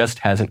 It just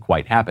hasn't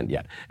quite happened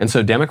yet. And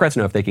so Democrats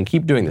know if they can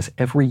keep doing this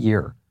every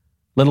year,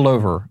 little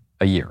over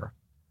a year,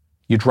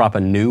 you drop a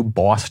new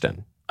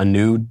Boston, a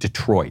new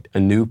Detroit, a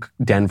new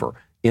Denver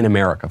in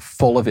America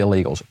full of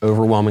illegals,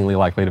 overwhelmingly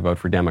likely to vote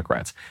for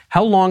Democrats.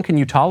 How long can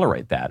you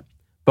tolerate that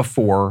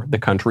before the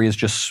country is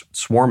just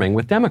swarming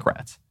with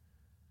Democrats?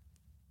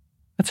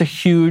 That's a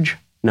huge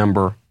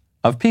number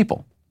of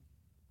people.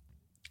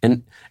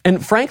 And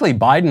frankly,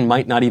 Biden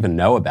might not even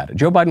know about it.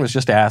 Joe Biden was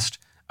just asked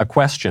a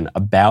question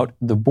about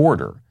the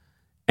border,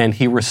 and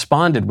he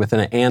responded with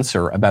an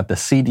answer about the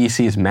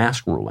CDC's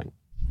mask ruling.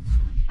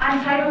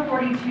 On Title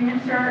 42,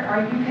 sir,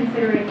 are you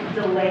considering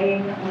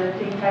delaying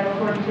lifting Title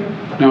 42?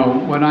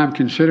 No, what I'm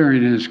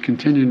considering is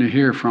continuing to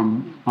hear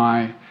from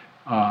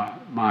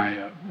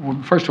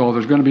first of all,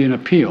 there's going to be an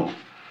appeal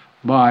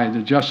by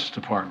the Justice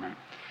Department,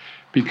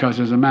 because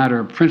as a matter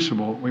of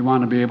principle, we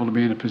want to be able to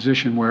be in a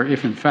position where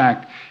if in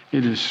fact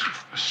it is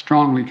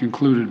strongly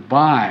concluded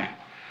by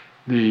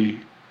the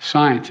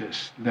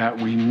scientists that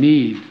we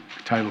need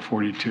Title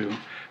 42,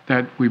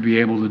 that we be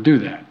able to do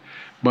that.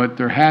 But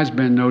there has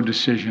been no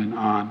decision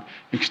on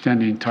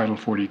extending Title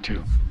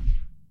 42.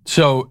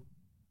 So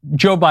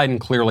Joe Biden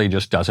clearly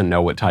just doesn't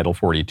know what Title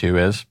 42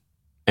 is.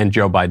 And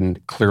Joe Biden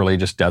clearly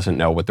just doesn't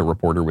know what the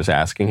reporter was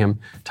asking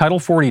him. Title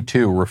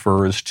 42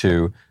 refers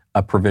to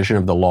a provision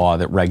of the law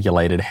that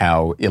regulated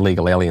how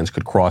illegal aliens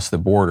could cross the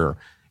border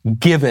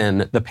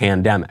given the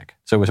pandemic.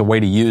 So it was a way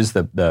to use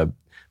the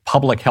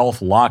public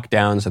health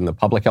lockdowns and the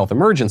public health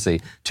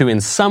emergency to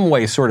in some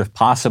way sort of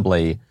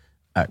possibly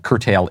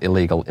curtail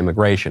illegal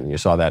immigration. You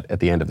saw that at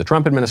the end of the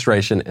Trump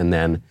administration and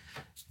then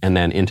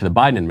into the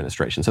Biden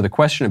administration. So the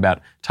question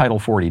about Title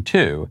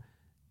 42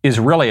 is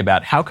really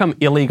about how come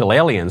illegal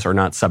aliens are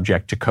not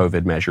subject to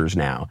COVID measures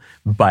now,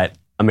 but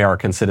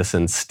American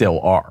citizens still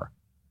are.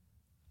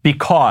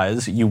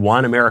 Because you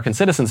want American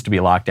citizens to be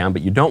locked down,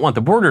 but you don't want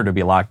the border to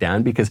be locked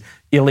down because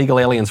illegal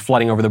aliens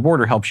flooding over the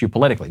border helps you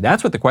politically.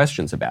 That's what the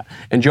question's about.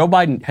 And Joe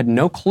Biden had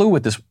no clue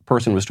what this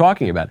person was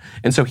talking about.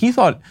 And so he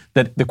thought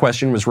that the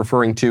question was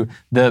referring to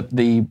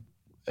the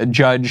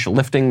judge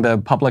lifting the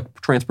public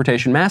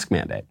transportation mask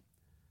mandate.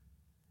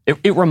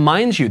 It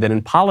reminds you that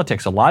in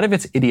politics, a lot of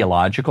it's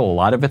ideological, a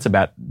lot of it's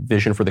about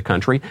vision for the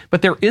country,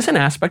 but there is an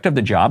aspect of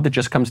the job that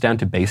just comes down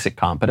to basic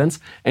competence,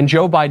 and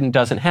Joe Biden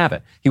doesn't have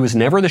it. He was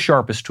never the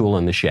sharpest tool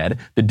in the shed.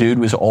 The dude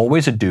was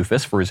always a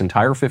doofus for his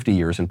entire 50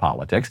 years in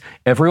politics.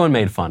 Everyone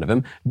made fun of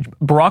him.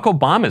 Barack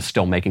Obama is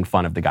still making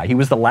fun of the guy. He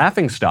was the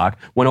laughingstock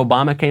when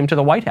Obama came to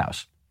the White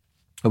House.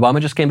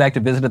 Obama just came back to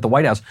visit at the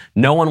White House.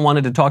 No one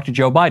wanted to talk to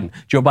Joe Biden.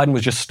 Joe Biden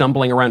was just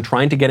stumbling around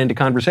trying to get into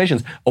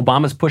conversations.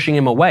 Obama's pushing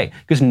him away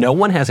because no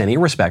one has any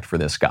respect for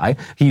this guy.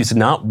 He's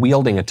not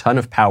wielding a ton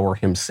of power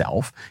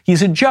himself.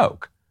 He's a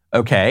joke,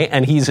 okay?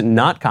 And he's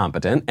not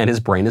competent, and his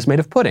brain is made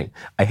of pudding.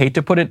 I hate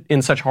to put it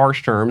in such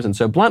harsh terms and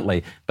so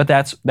bluntly, but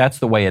that's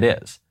the way it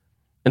is.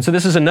 And so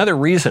this is another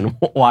reason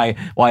why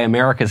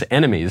America's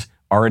enemies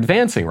are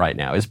advancing right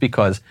now, is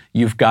because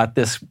you've got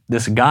this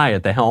guy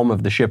at the helm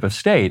of the ship of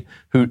state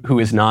who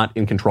is not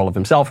in control of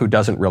himself, who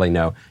doesn't really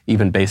know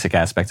even basic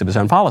aspects of his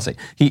own policy.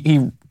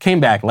 He came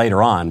back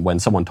later on when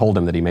someone told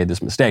him that he made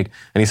this mistake,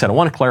 and he said, I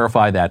want to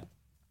clarify that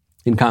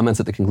in comments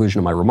at the conclusion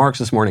of my remarks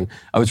this morning,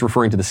 I was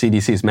referring to the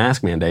CDC's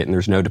mask mandate, and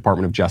there's no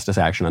Department of Justice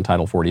action on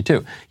Title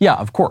 42. Yeah,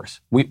 of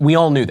course. We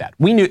all knew that.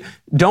 We knew.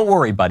 Don't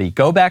worry, buddy.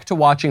 Go back to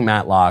watching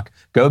Matlock.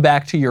 Go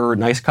back to your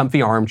nice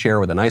comfy armchair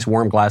with a nice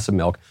warm glass of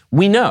milk.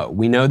 We know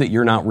that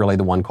you're not really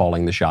the one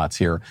calling the shots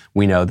here.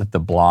 We know that the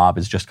blob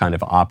is just kind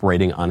of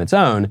operating on its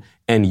own,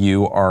 and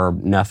you are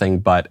nothing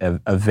but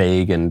a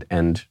vague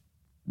and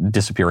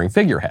disappearing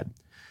figurehead.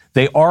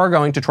 They are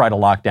going to try to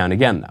lock down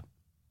again, though.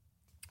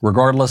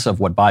 Regardless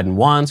of what Biden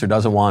wants or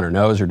doesn't want or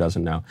knows or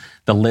doesn't know,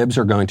 the libs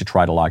are going to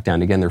try to lock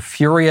down again. They're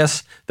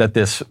furious that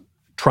this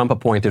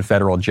Trump-appointed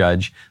federal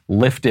judge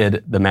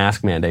lifted the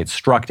mask mandate,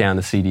 struck down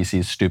the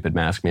CDC's stupid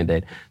mask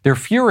mandate. They're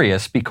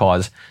furious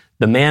because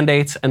the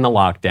mandates and the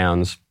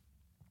lockdowns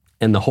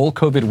and the whole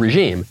COVID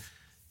regime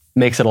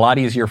makes it a lot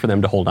easier for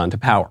them to hold on to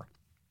power.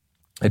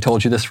 I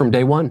told you this from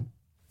day one.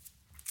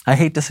 I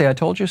hate to say I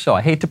told you so.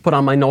 I hate to put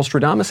on my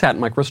Nostradamus hat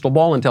and my crystal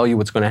ball and tell you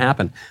what's going to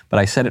happen, but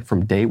I said it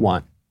from day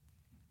one.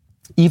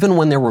 Even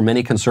when there were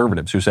many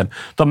conservatives who said,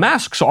 the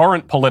masks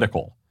aren't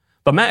political.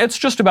 It's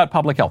just about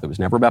public health. It was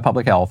never about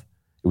public health.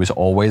 It was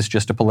always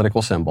just a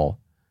political symbol.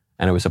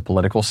 And it was a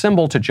political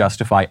symbol to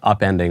justify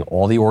upending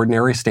all the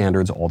ordinary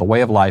standards, all the way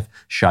of life,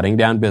 shutting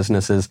down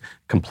businesses,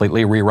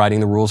 completely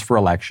rewriting the rules for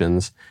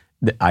elections.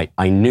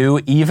 I knew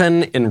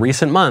even in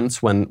recent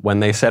months when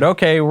they said,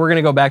 okay, we're going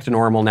to go back to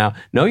normal now.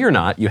 No, you're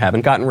not. You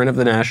haven't gotten rid of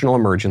the national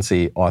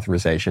emergency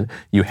authorization.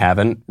 You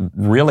haven't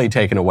really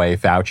taken away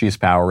Fauci's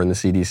power and the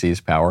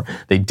CDC's power.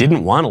 They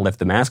didn't want to lift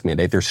the mask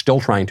mandate. They're still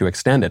trying to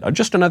extend it.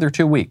 Just another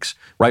 2 weeks,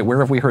 right? Where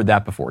have we heard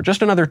that before?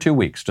 Just another 2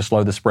 weeks to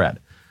slow the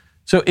spread.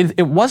 So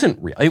it wasn't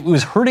real. It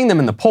was hurting them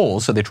in the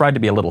polls, so they tried to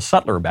be a little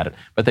subtler about it,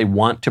 but they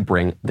want to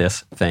bring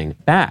this thing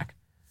back.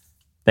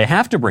 They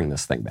have to bring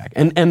this thing back.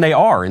 And they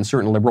are in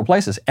certain liberal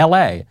places.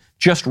 LA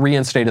just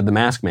reinstated the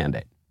mask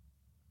mandate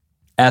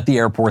at the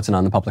airports and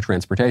on the public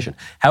transportation.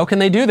 How can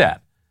they do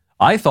that?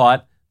 I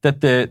thought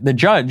that the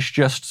judge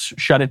just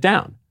shut it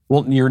down.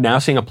 Well, you're now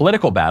seeing a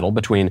political battle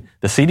between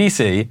the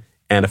CDC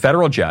and a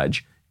federal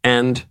judge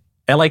and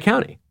LA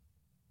County.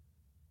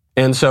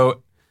 And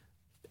so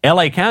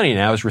LA County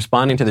now is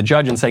responding to the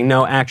judge and saying,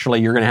 no,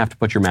 actually, you're going to have to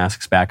put your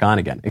masks back on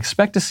again.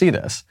 Expect to see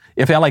this.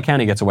 If LA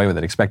County gets away with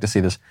it, expect to see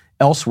this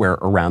elsewhere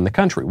around the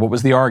country. What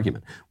was the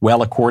argument?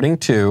 Well, according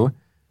to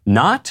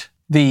not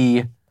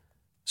the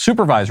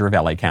supervisor of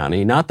LA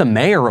County, not the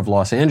mayor of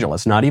Los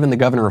Angeles, not even the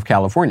governor of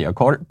California,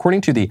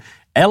 according to the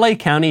LA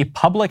County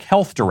Public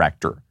Health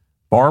Director,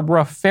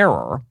 Barbara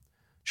Ferrer,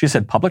 she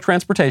said public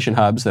transportation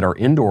hubs that are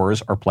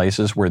indoors are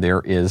places where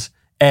there is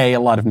A, a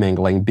lot of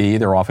mingling, B,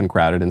 they're often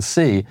crowded, and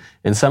C,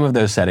 in some of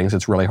those settings,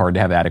 it's really hard to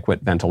have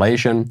adequate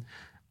ventilation.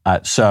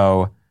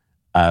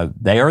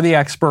 They are the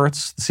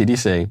experts, the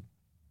CDC.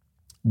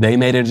 They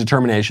made a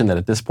determination that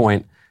at this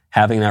point,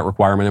 having that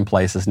requirement in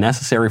place is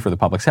necessary for the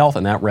public's health,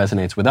 and that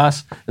resonates with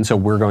us, and so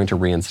we're going to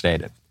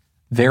reinstate it.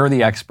 They're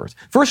the experts.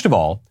 First of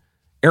all,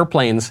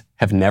 airplanes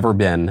have never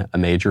been a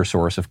major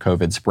source of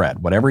COVID spread.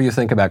 Whatever you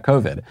think about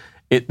COVID,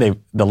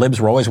 the libs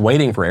were always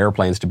waiting for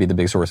airplanes to be the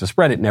big source of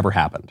spread. It never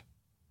happened.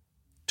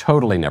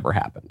 Totally never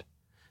happened.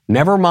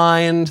 Never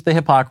mind the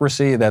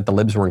hypocrisy that the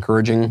libs were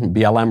encouraging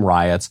BLM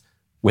riots,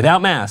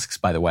 without masks,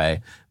 by the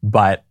way,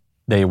 but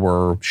they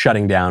were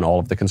shutting down all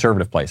of the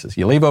conservative places.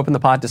 You leave open the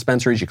pot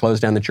dispensaries, you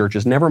close down the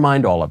churches, never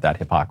mind all of that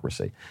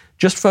hypocrisy.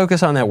 Just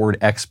focus on that word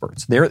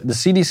experts. They're the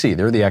CDC,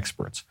 they're the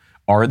experts.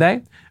 Are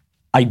they?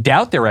 I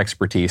doubt their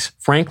expertise,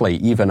 frankly,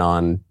 even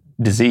on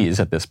disease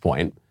at this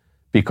point,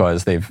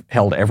 because they've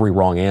held every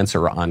wrong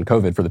answer on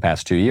COVID for the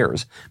past 2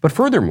 years. But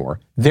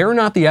furthermore, they're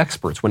not the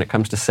experts when it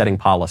comes to setting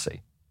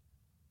policy.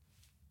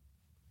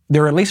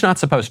 They're at least not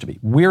supposed to be.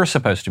 We're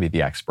supposed to be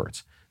the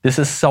experts. This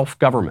is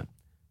self-government,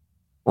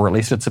 or at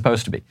least it's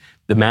supposed to be.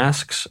 The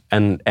masks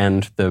and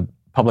the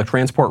public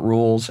transport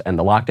rules and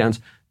the lockdowns,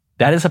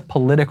 that is a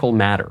political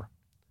matter.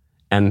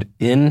 And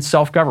in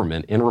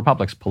self-government, in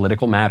republics,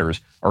 political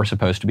matters are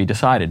supposed to be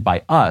decided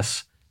by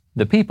us,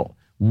 the people.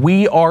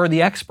 We are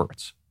the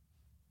experts.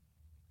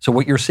 So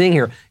what you're seeing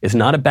here is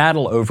not a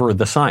battle over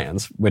the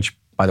science, which,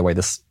 by the way,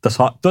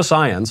 the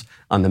science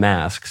on the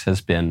masks has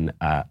been,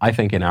 I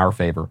think, in our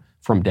favor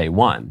from day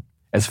one,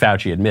 as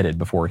Fauci admitted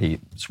before he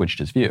switched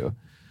his view.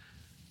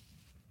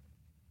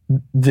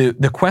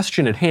 The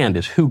question at hand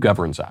is who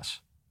governs us?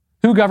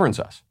 Who governs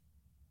us?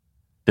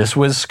 This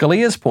was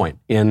Scalia's point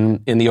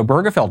in the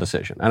Obergefell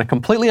decision, and a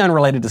completely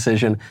unrelated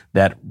decision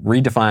that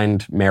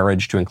redefined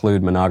marriage to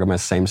include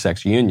monogamous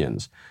same-sex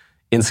unions.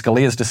 In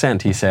Scalia's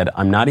dissent, he said,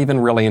 I'm not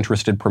even really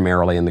interested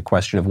primarily in the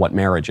question of what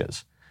marriage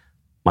is.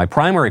 My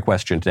primary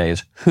question today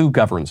is who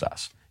governs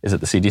us? Is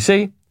it the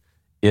CDC?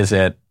 Is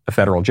it a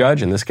federal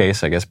judge? In this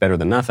case, I guess better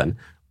than nothing.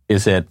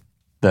 Is it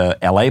the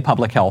LA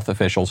public health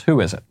officials? Who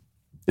is it?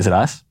 Is it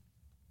us?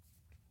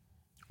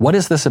 What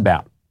is this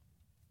about?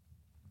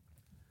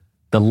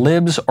 The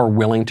libs are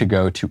willing to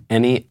go to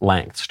any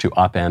lengths to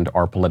upend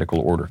our political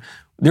order.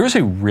 There is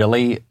a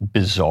really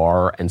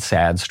bizarre and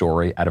sad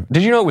story out of...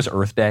 Did you know it was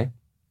Earth Day?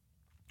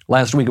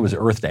 Last week it was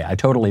Earth Day. I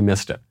totally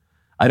missed it.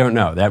 I don't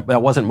know.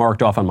 That wasn't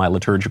marked off on my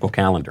liturgical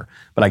calendar.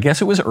 But I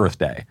guess it was Earth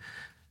Day.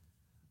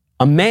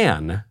 A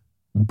man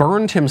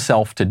burned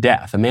himself to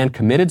death. A man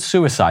committed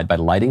suicide by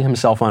lighting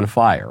himself on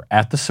fire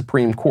at the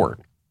Supreme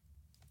Court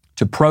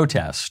to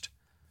protest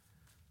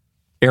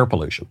air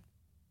pollution,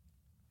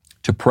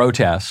 to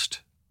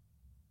protest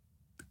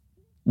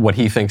what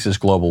he thinks is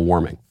global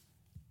warming.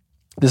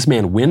 This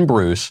man, Win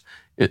Bruce,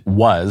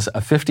 was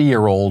a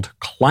 50-year-old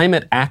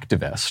climate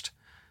activist,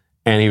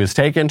 and he was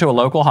taken to a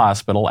local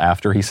hospital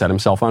after he set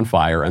himself on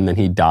fire, and then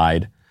he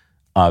died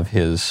of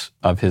his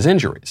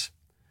injuries.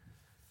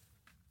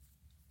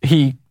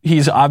 He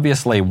was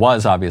obviously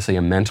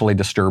a mentally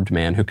disturbed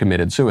man who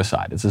committed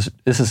suicide. This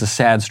is a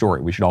sad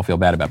story we should all feel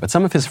bad about, but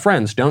some of his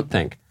friends don't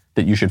think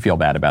that you should feel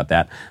bad about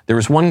that. There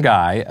was one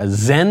guy, a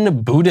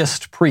Zen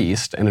Buddhist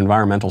priest and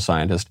environmental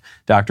scientist,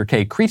 Dr.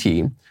 K.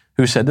 Kriti,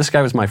 who said, this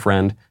guy was my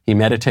friend. He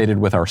meditated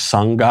with our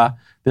Sangha.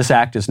 This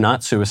act is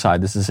not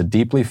suicide. This is a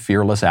deeply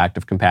fearless act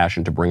of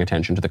compassion to bring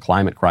attention to the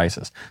climate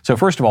crisis. So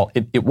first of all,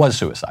 it was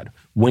suicide.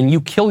 When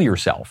you kill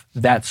yourself,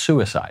 that's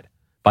suicide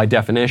by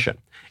definition.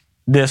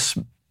 This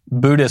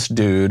Buddhist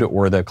dude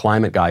or the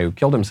climate guy who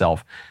killed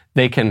himself,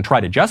 they can try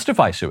to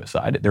justify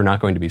suicide. They're not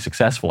going to be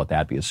successful at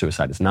that because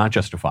suicide is not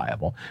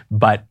justifiable.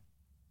 But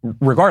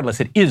regardless,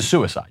 it is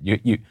suicide.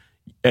 You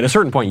at a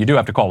certain point, you do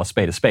have to call a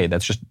spade a spade.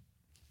 That's just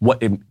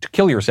to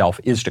kill yourself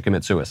is to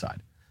commit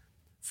suicide.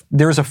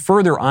 There's a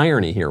further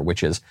irony here,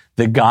 which is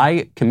the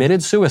guy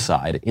committed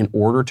suicide in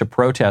order to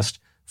protest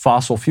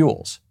fossil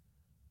fuels.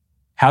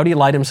 How do you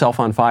light himself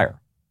on fire?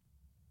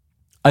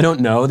 I don't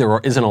know. There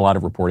isn't a lot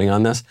of reporting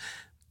on this.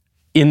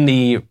 In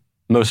the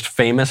most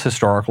famous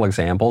historical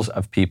examples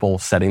of people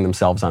setting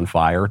themselves on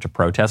fire to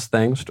protest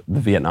things, the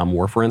Vietnam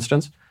War, for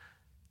instance,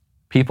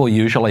 people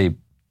usually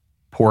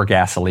pour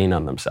gasoline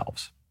on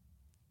themselves.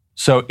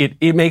 So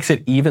it makes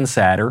it even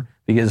sadder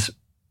because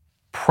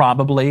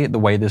probably the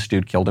way this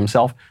dude killed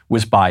himself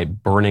was by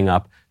burning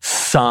up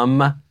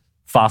some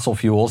fossil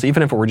fuels,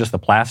 even if it were just the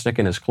plastic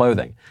in his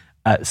clothing.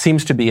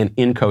 Seems to be an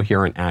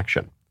incoherent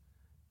action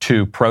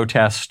to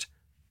protest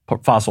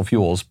fossil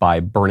fuels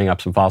by burning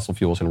up some fossil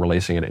fuels and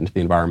releasing it into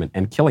the environment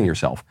and killing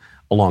yourself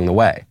along the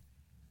way.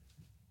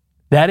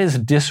 That is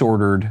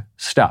disordered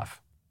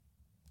stuff.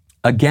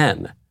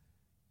 Again,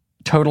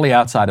 totally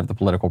outside of the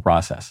political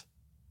process.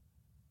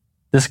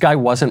 This guy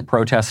wasn't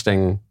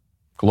protesting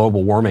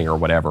global warming or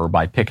whatever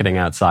by picketing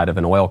outside of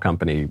an oil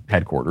company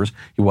headquarters.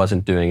 He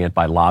wasn't doing it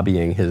by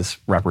lobbying his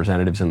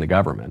representatives in the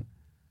government.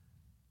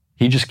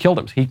 He just killed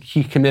him.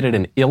 He committed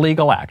an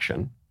illegal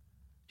action.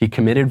 He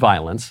committed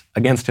violence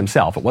against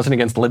himself. It wasn't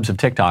against the libs of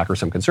TikTok or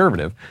some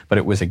conservative, but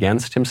it was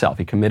against himself.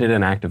 He committed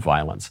an act of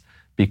violence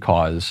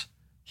because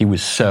he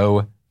was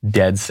so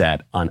dead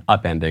set on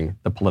upending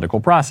the political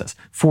process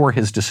for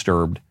his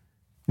disturbed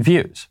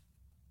views.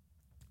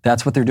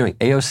 That's what they're doing.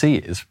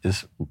 AOC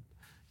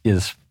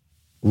is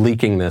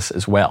leaking this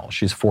as well.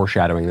 She's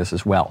foreshadowing this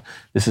as well.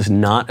 This is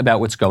not about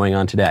what's going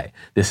on today.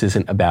 This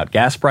isn't about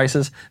gas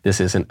prices. This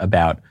isn't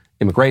about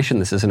immigration.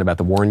 This isn't about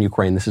the war in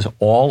Ukraine. This is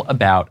all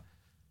about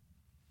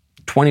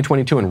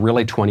 2022 and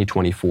really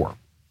 2024.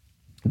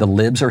 The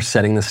libs are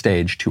setting the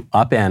stage to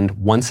upend,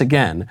 once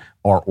again,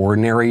 our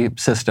ordinary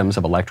systems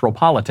of electoral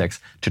politics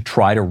to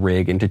try to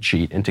rig and to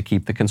cheat and to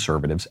keep the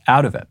conservatives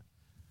out of it.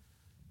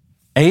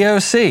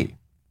 AOC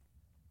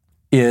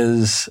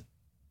is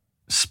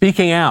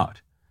speaking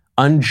out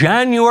on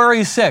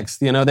January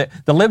 6th. You know,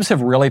 the libs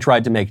have really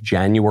tried to make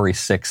January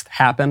 6th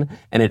happen,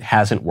 and it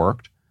hasn't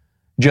worked.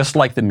 Just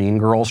like the Mean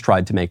Girls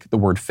tried to make the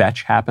word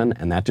fetch happen,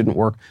 and that didn't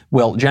work.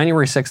 Well,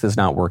 January 6th is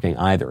not working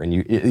either. And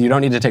you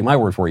don't need to take my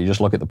word for it. You just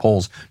look at the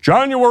polls.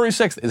 January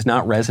 6th is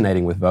not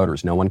resonating with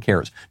voters. No one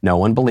cares. No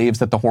one believes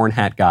that the horn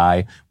hat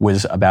guy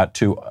was about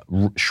to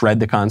shred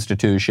the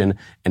Constitution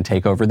and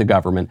take over the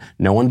government.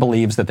 No one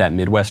believes that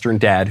Midwestern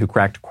dad who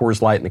cracked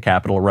Coors Light in the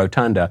Capitol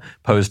Rotunda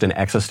posed an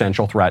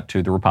existential threat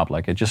to the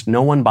Republic.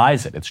 No one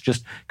buys it. It's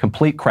just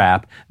complete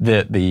crap.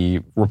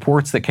 The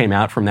reports that came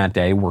out from that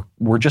day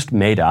were just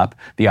made up.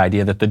 The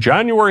idea that the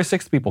January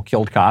 6th people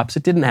killed cops,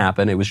 it didn't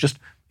happen. It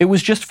It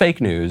was just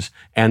fake news,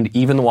 and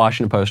even the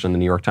Washington Post and the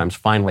New York Times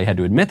finally had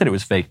to admit that it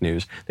was fake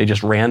news. They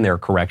just ran their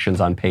corrections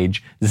on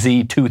page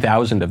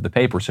Z2000 of the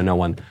paper, so no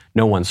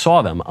one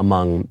saw them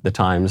among the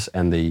Times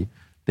and the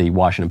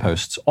Washington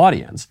Post's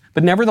audience.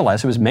 But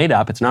nevertheless, it was made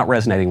up. It's not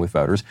resonating with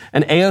voters,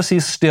 and AOC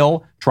is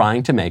still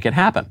trying to make it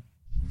happen.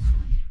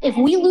 If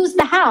we lose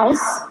the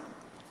House,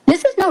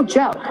 this is no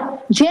joke.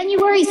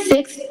 January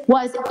 6th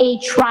was a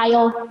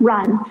trial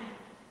run,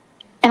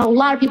 and a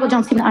lot of people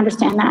don't seem to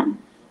understand that.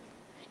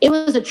 It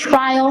was a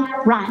trial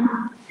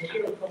run.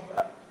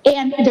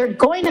 And they're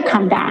going to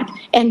come back.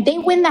 And they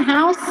win the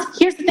House.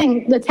 Here's the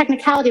thing, the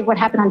technicality of what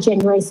happened on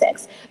January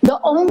 6th. The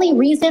only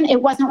reason it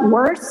wasn't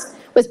worse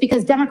was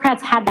because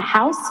Democrats had the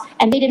House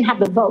and they didn't have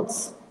the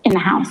votes in the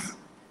House.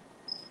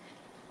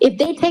 If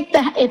they take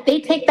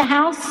the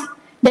House,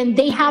 then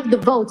they have the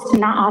votes to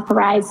not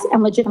authorize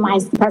and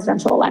legitimize the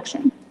presidential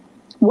election,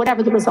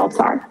 whatever the results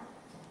are.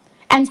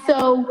 And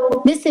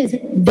so this is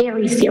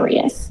very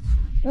serious.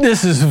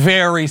 This is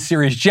very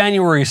serious.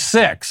 January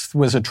 6th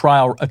was a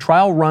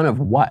trial run of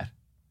what?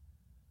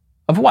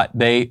 Of what?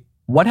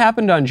 What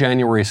happened on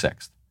January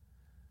 6th?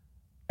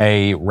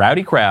 A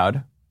rowdy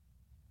crowd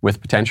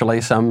with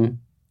potentially some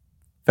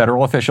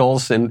federal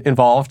officials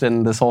involved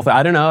in this whole thing.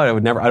 I don't know.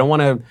 I don't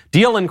want to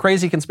deal in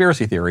crazy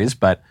conspiracy theories,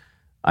 but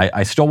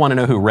I still want to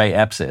know who Ray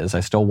Epps is.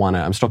 I'm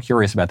still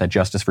curious about that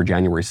Justice for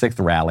January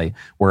 6th rally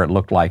where it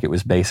looked like it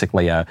was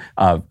basically a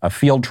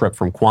field trip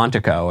from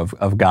Quantico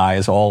of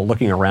guys all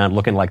looking around,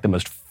 looking like the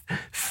most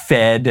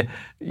fed,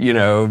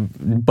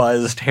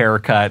 buzzed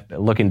haircut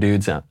looking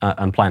dudes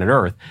on planet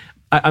Earth.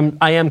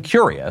 I am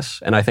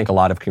curious, and I think a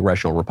lot of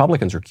congressional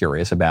Republicans are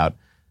curious about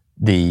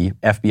the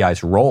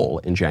FBI's role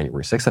in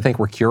January 6th. I think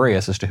we're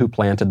curious as to who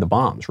planted the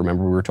bombs.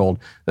 Remember, we were told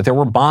that there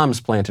were bombs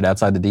planted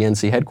outside the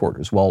DNC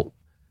headquarters. Well,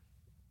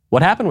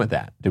 what happened with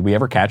that? Did we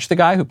ever catch the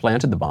guy who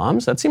planted the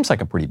bombs? That seems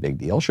like a pretty big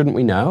deal. Shouldn't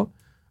we know?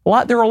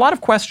 There are a lot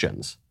of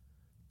questions.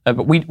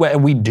 But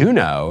we do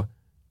know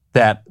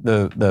that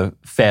the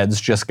feds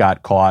just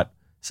got caught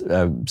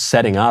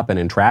setting up and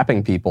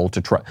entrapping people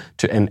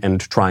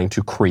and trying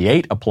to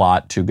create a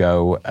plot to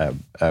go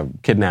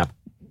kidnap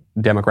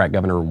Democrat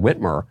Governor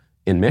Whitmer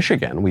in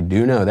Michigan. We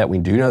do know that. We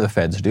do know the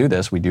feds do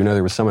this. We do know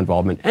there was some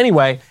involvement.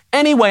 Anyway,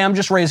 I'm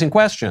just raising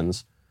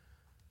questions.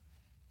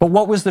 But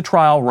what was the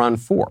trial run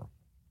for?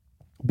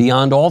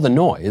 Beyond all the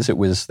noise, it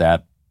was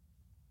that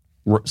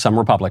some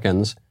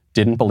Republicans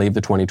didn't believe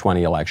the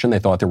 2020 election. They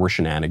thought there were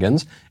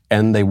shenanigans,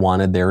 and they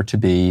wanted there to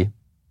be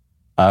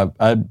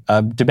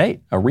a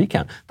debate, a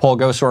recount. Paul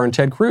Gosar and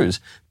Ted Cruz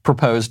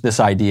proposed this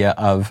idea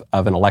of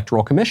an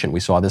electoral commission. We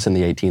saw this in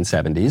the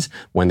 1870s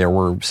when there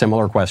were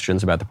similar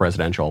questions about the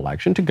presidential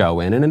election to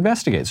go in and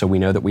investigate. So we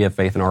know that we have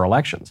faith in our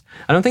elections.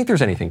 I don't think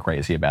there's anything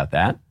crazy about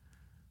that.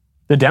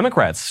 The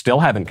Democrats still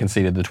haven't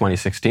conceded the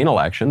 2016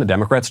 election. The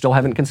Democrats still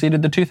haven't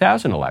conceded the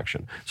 2000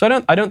 election.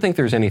 So I don't think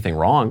there's anything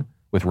wrong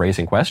with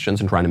raising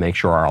questions and trying to make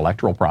sure our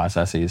electoral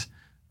processes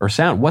are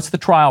sound. What's the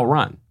trial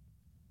run?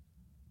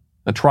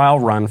 A trial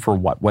run for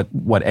what?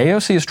 What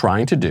AOC is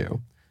trying to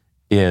do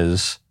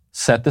is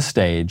set the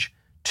stage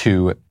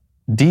to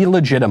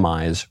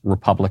delegitimize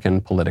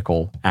Republican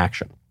political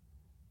action.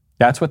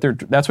 That's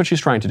what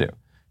she's trying to do.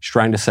 She's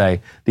trying to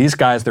say, these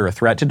guys, they're a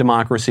threat to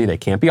democracy. They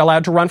can't be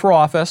allowed to run for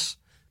office.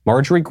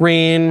 Marjorie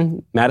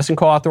Greene, Madison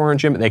Cawthorn,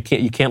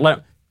 you can't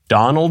let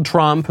Donald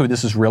Trump, who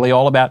this is really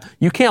all about,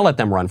 you can't let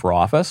them run for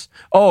office.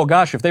 Oh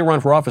gosh, if they run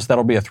for office,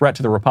 that'll be a threat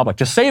to the republic.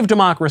 To save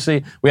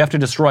democracy, we have to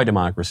destroy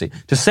democracy.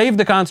 To save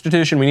the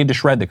Constitution, we need to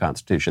shred the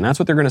Constitution. That's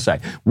what they're going to say.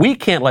 We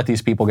can't let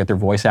these people get their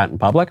voice out in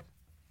public.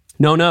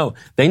 No,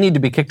 they need to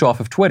be kicked off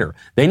of Twitter.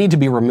 They need to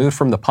be removed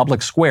from the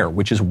public square,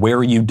 which is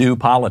where you do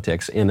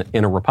politics in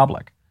a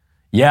republic.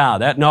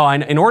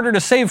 In order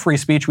to save free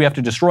speech, we have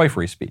to destroy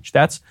free speech.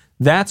 That's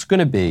going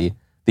to be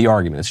the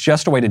argument. It's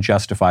just a way to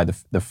justify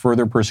the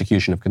further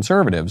persecution of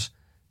conservatives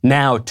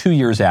now 2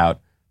 years out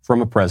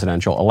from a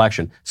presidential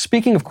election.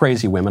 Speaking of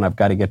crazy women, I've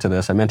got to get to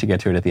this. I meant to get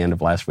to it at the end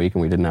of last week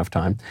and we didn't have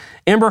time.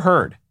 Amber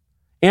Heard.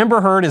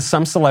 Amber Heard is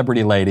some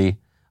celebrity lady.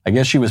 I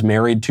guess she was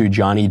married to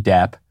Johnny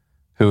Depp,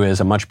 who is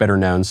a much better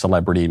known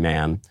celebrity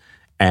man.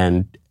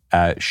 And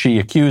she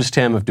accused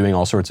him of doing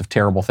all sorts of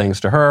terrible things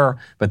to her,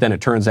 but then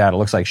it turns out it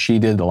looks like she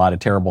did a lot of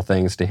terrible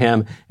things to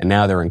him, and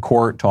now they're in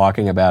court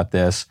talking about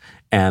this.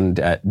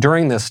 And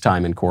during this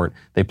time in court,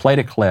 they played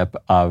a clip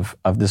of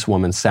this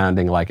woman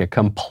sounding like a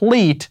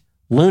complete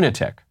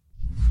lunatic.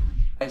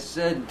 I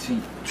said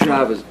to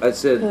Travis, I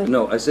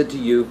said to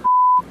you,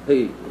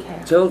 hey,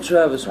 tell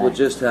Travis what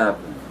just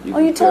happened.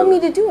 You told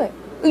me to do it.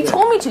 You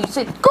told me to. You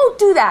said, go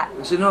do that.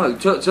 I said, no,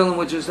 tell him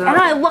what just happened.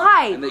 And I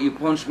lied. And that you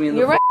punched me in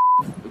You're the right.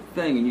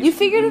 Thing. And you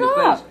figured it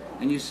out.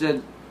 And you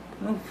said,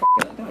 no,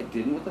 I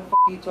didn't. What the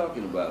are you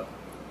talking about?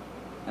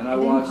 And I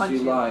watched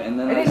you lie. And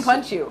then I didn't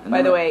punch you,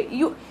 by the way.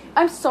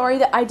 I'm sorry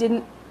that I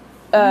didn't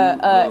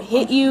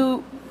hit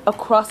you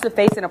across the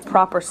face in a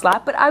proper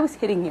slap, but I was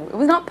hitting you. It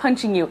was not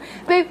punching you.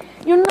 Babe,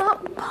 you're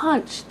not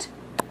punched.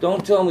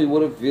 Don't tell me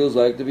what it feels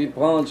like to be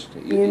punched.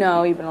 You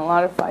know, you've been in a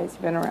lot of fights.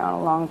 You've been around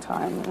a long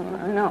time.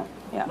 I know.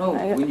 Yeah. No,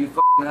 when you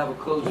have a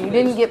closed You fist.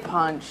 didn't get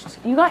punched.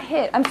 You got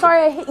hit. I'm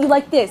sorry I hit you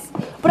like this,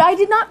 but I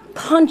did not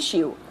punch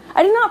you.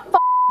 I did not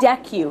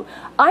deck you.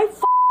 I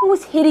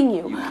was hitting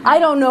you. I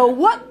don't know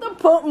what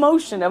the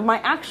motion of my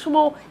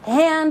actual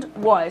hand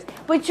was,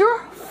 but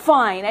you're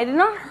fine. I did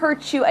not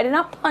hurt you. I did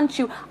not punch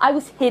you. I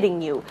was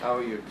hitting you. How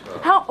are you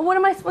tough? What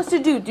am I supposed to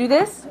do? Do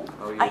this?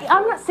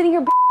 I'm not sitting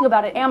here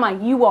about it, am I?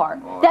 You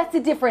are. That's the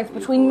difference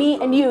between me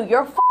and you.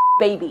 You're a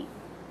baby.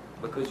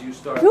 Because you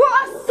started. You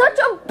are such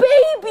a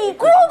baby.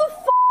 Grow the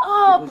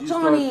up, because you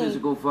Johnny. started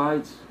physical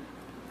fights.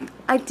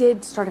 I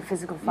did start a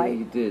physical fight. Yeah,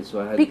 you did.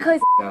 So I had because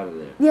to get out of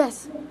there.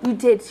 Yes, you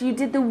did. So you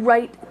did the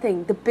right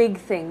thing, the big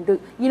thing.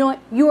 You know what?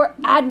 You are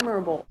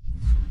admirable.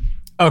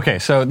 Okay,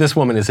 so this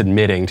woman is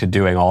admitting to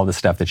doing all the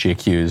stuff that she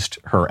accused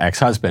her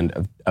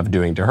ex-husband of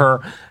doing to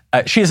her.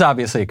 She's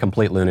obviously a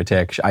complete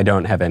lunatic. I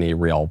don't have any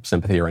real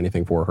sympathy or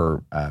anything for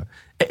her,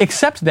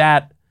 except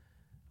that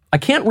I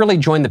can't really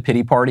join the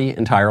pity party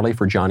entirely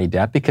for Johnny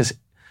Depp because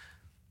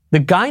the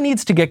guy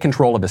needs to get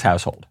control of his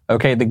household,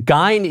 okay? The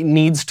guy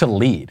needs to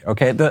lead,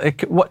 okay?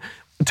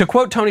 To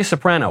quote Tony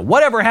Soprano,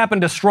 whatever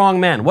happened to strong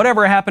men?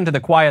 Whatever happened to the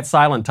quiet,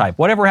 silent type?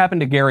 Whatever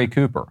happened to Gary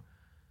Cooper?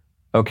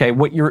 Okay,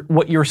 what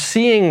you're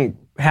seeing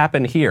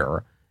happen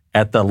here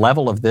at the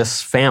level of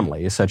this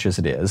family, such as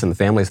it is, and the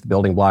family is the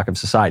building block of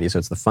society, so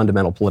it's the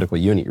fundamental political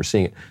unit, you're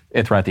seeing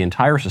it throughout the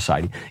entire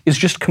society, is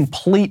just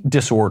complete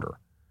disorder.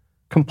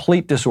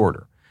 Complete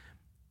disorder.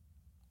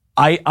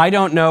 I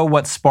don't know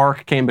what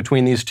spark came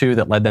between these two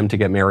that led them to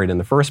get married in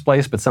the first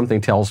place, but something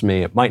tells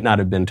me it might not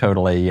have been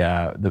totally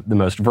the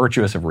most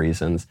virtuous of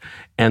reasons.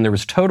 And there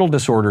was total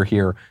disorder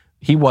here.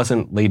 He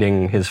wasn't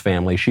leading his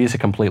family. She's a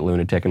complete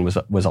lunatic and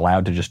was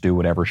allowed to just do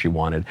whatever she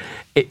wanted.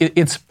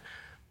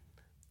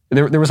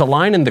 There was a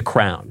line in The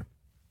Crown,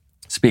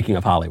 speaking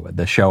of Hollywood,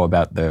 the show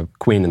about the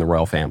Queen and the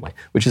royal family,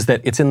 which is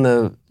that it's in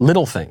the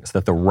little things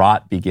that the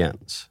rot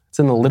begins. It's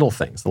in the little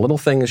things. The little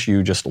things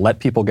you just let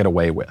people get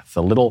away with.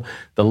 The little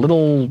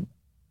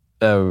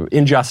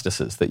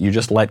injustices that you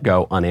just let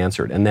go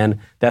unanswered. And then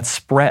that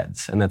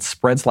spreads, and that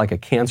spreads like a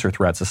cancer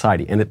throughout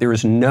society. And that there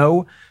is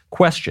no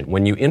question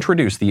when you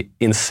introduce the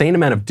insane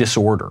amount of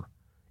disorder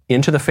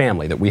into the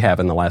family that we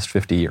have in the last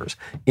 50 years,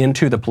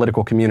 into the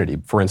political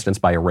community, for instance,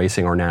 by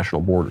erasing our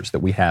national borders that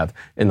we have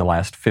in the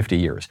last 50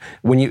 years.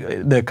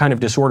 The kind of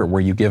disorder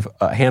where you give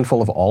a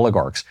handful of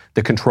oligarchs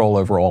the control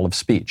over all of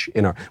speech.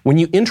 When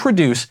you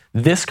introduce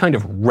this kind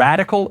of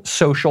radical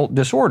social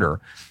disorder,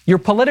 your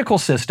political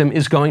system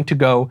is going to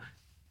go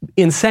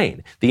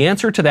insane. The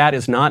answer to that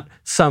is not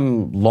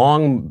some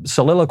long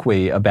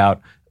soliloquy about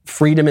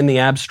freedom in the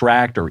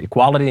abstract or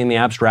equality in the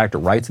abstract or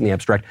rights in the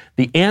abstract.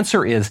 The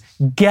answer is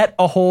get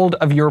a hold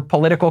of your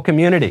political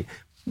community.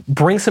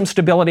 Bring some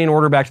stability and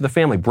order back to the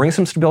family. Bring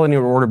some stability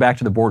and order back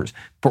to the borders.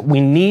 But we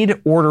need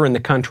order in the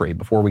country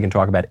before we can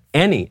talk about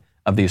any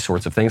of these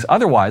sorts of things.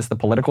 Otherwise, the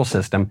political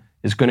system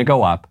is going to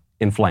go up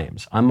in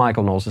flames. I'm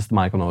Michael Knowles. This is The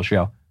Michael Knowles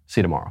Show.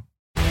 See you tomorrow.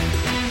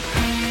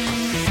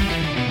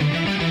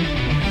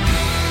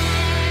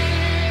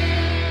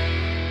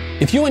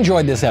 If you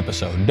enjoyed this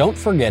episode, don't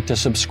forget to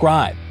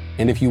subscribe.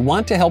 And if you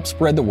want to help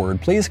spread the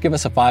word, please give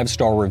us a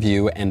 5-star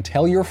review and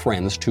tell your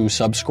friends to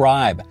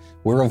subscribe.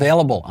 We're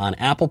available on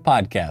Apple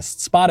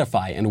Podcasts,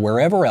 Spotify, and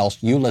wherever else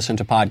you listen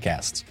to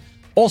podcasts.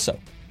 Also,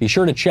 be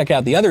sure to check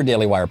out the other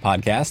Daily Wire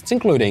podcasts,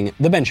 including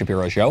The Ben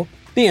Shapiro Show,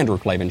 The Andrew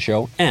Klavan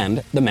Show,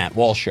 and The Matt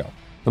Walsh Show.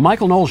 The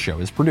Michael Knowles Show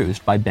is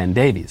produced by Ben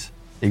Davies.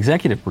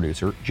 Executive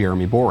producer,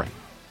 Jeremy Boring.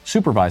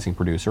 Supervising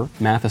producer,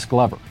 Mathis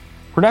Glover.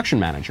 Production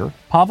manager,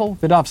 Pavel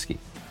Vidovsky.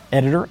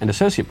 Editor and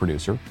associate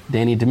producer,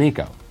 Danny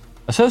D'Amico.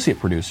 Associate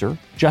producer,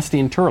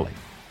 Justine Turley.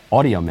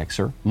 Audio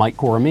mixer, Mike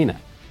Coromina.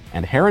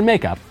 And hair and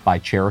makeup by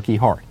Cherokee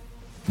Hart.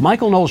 The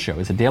Michael Knowles Show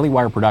is a Daily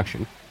Wire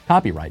production.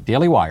 Copyright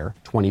Daily Wire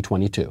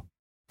 2022.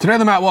 Today on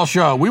The Matt Walsh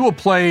Show, we will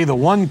play the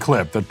one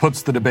clip that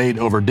puts the debate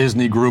over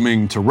Disney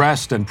grooming to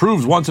rest and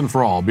proves once and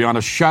for all, beyond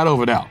a shadow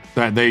of a doubt,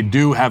 that they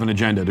do have an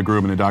agenda to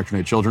groom and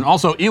indoctrinate children.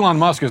 Also, Elon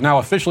Musk is now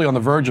officially on the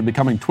verge of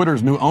becoming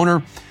Twitter's new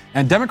owner,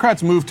 and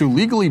Democrats move to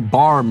legally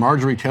bar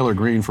Marjorie Taylor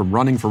Greene from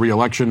running for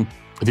re-election.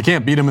 If you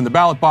can't beat him in the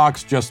ballot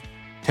box, just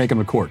take him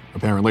to court,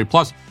 apparently.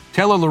 Plus,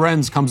 Taylor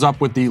Lorenz comes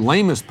up with the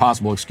lamest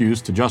possible excuse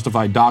to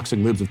justify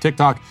doxing libs of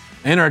TikTok.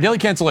 And in our daily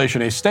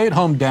cancellation, a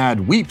stay-at-home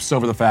dad weeps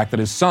over the fact that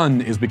his son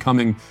is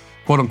becoming,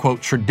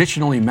 quote-unquote,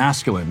 traditionally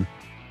masculine.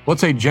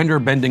 What's a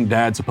gender-bending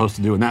dad supposed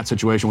to do in that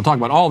situation? We'll talk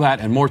about all that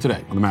and more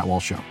today on The Matt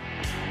Walsh Show.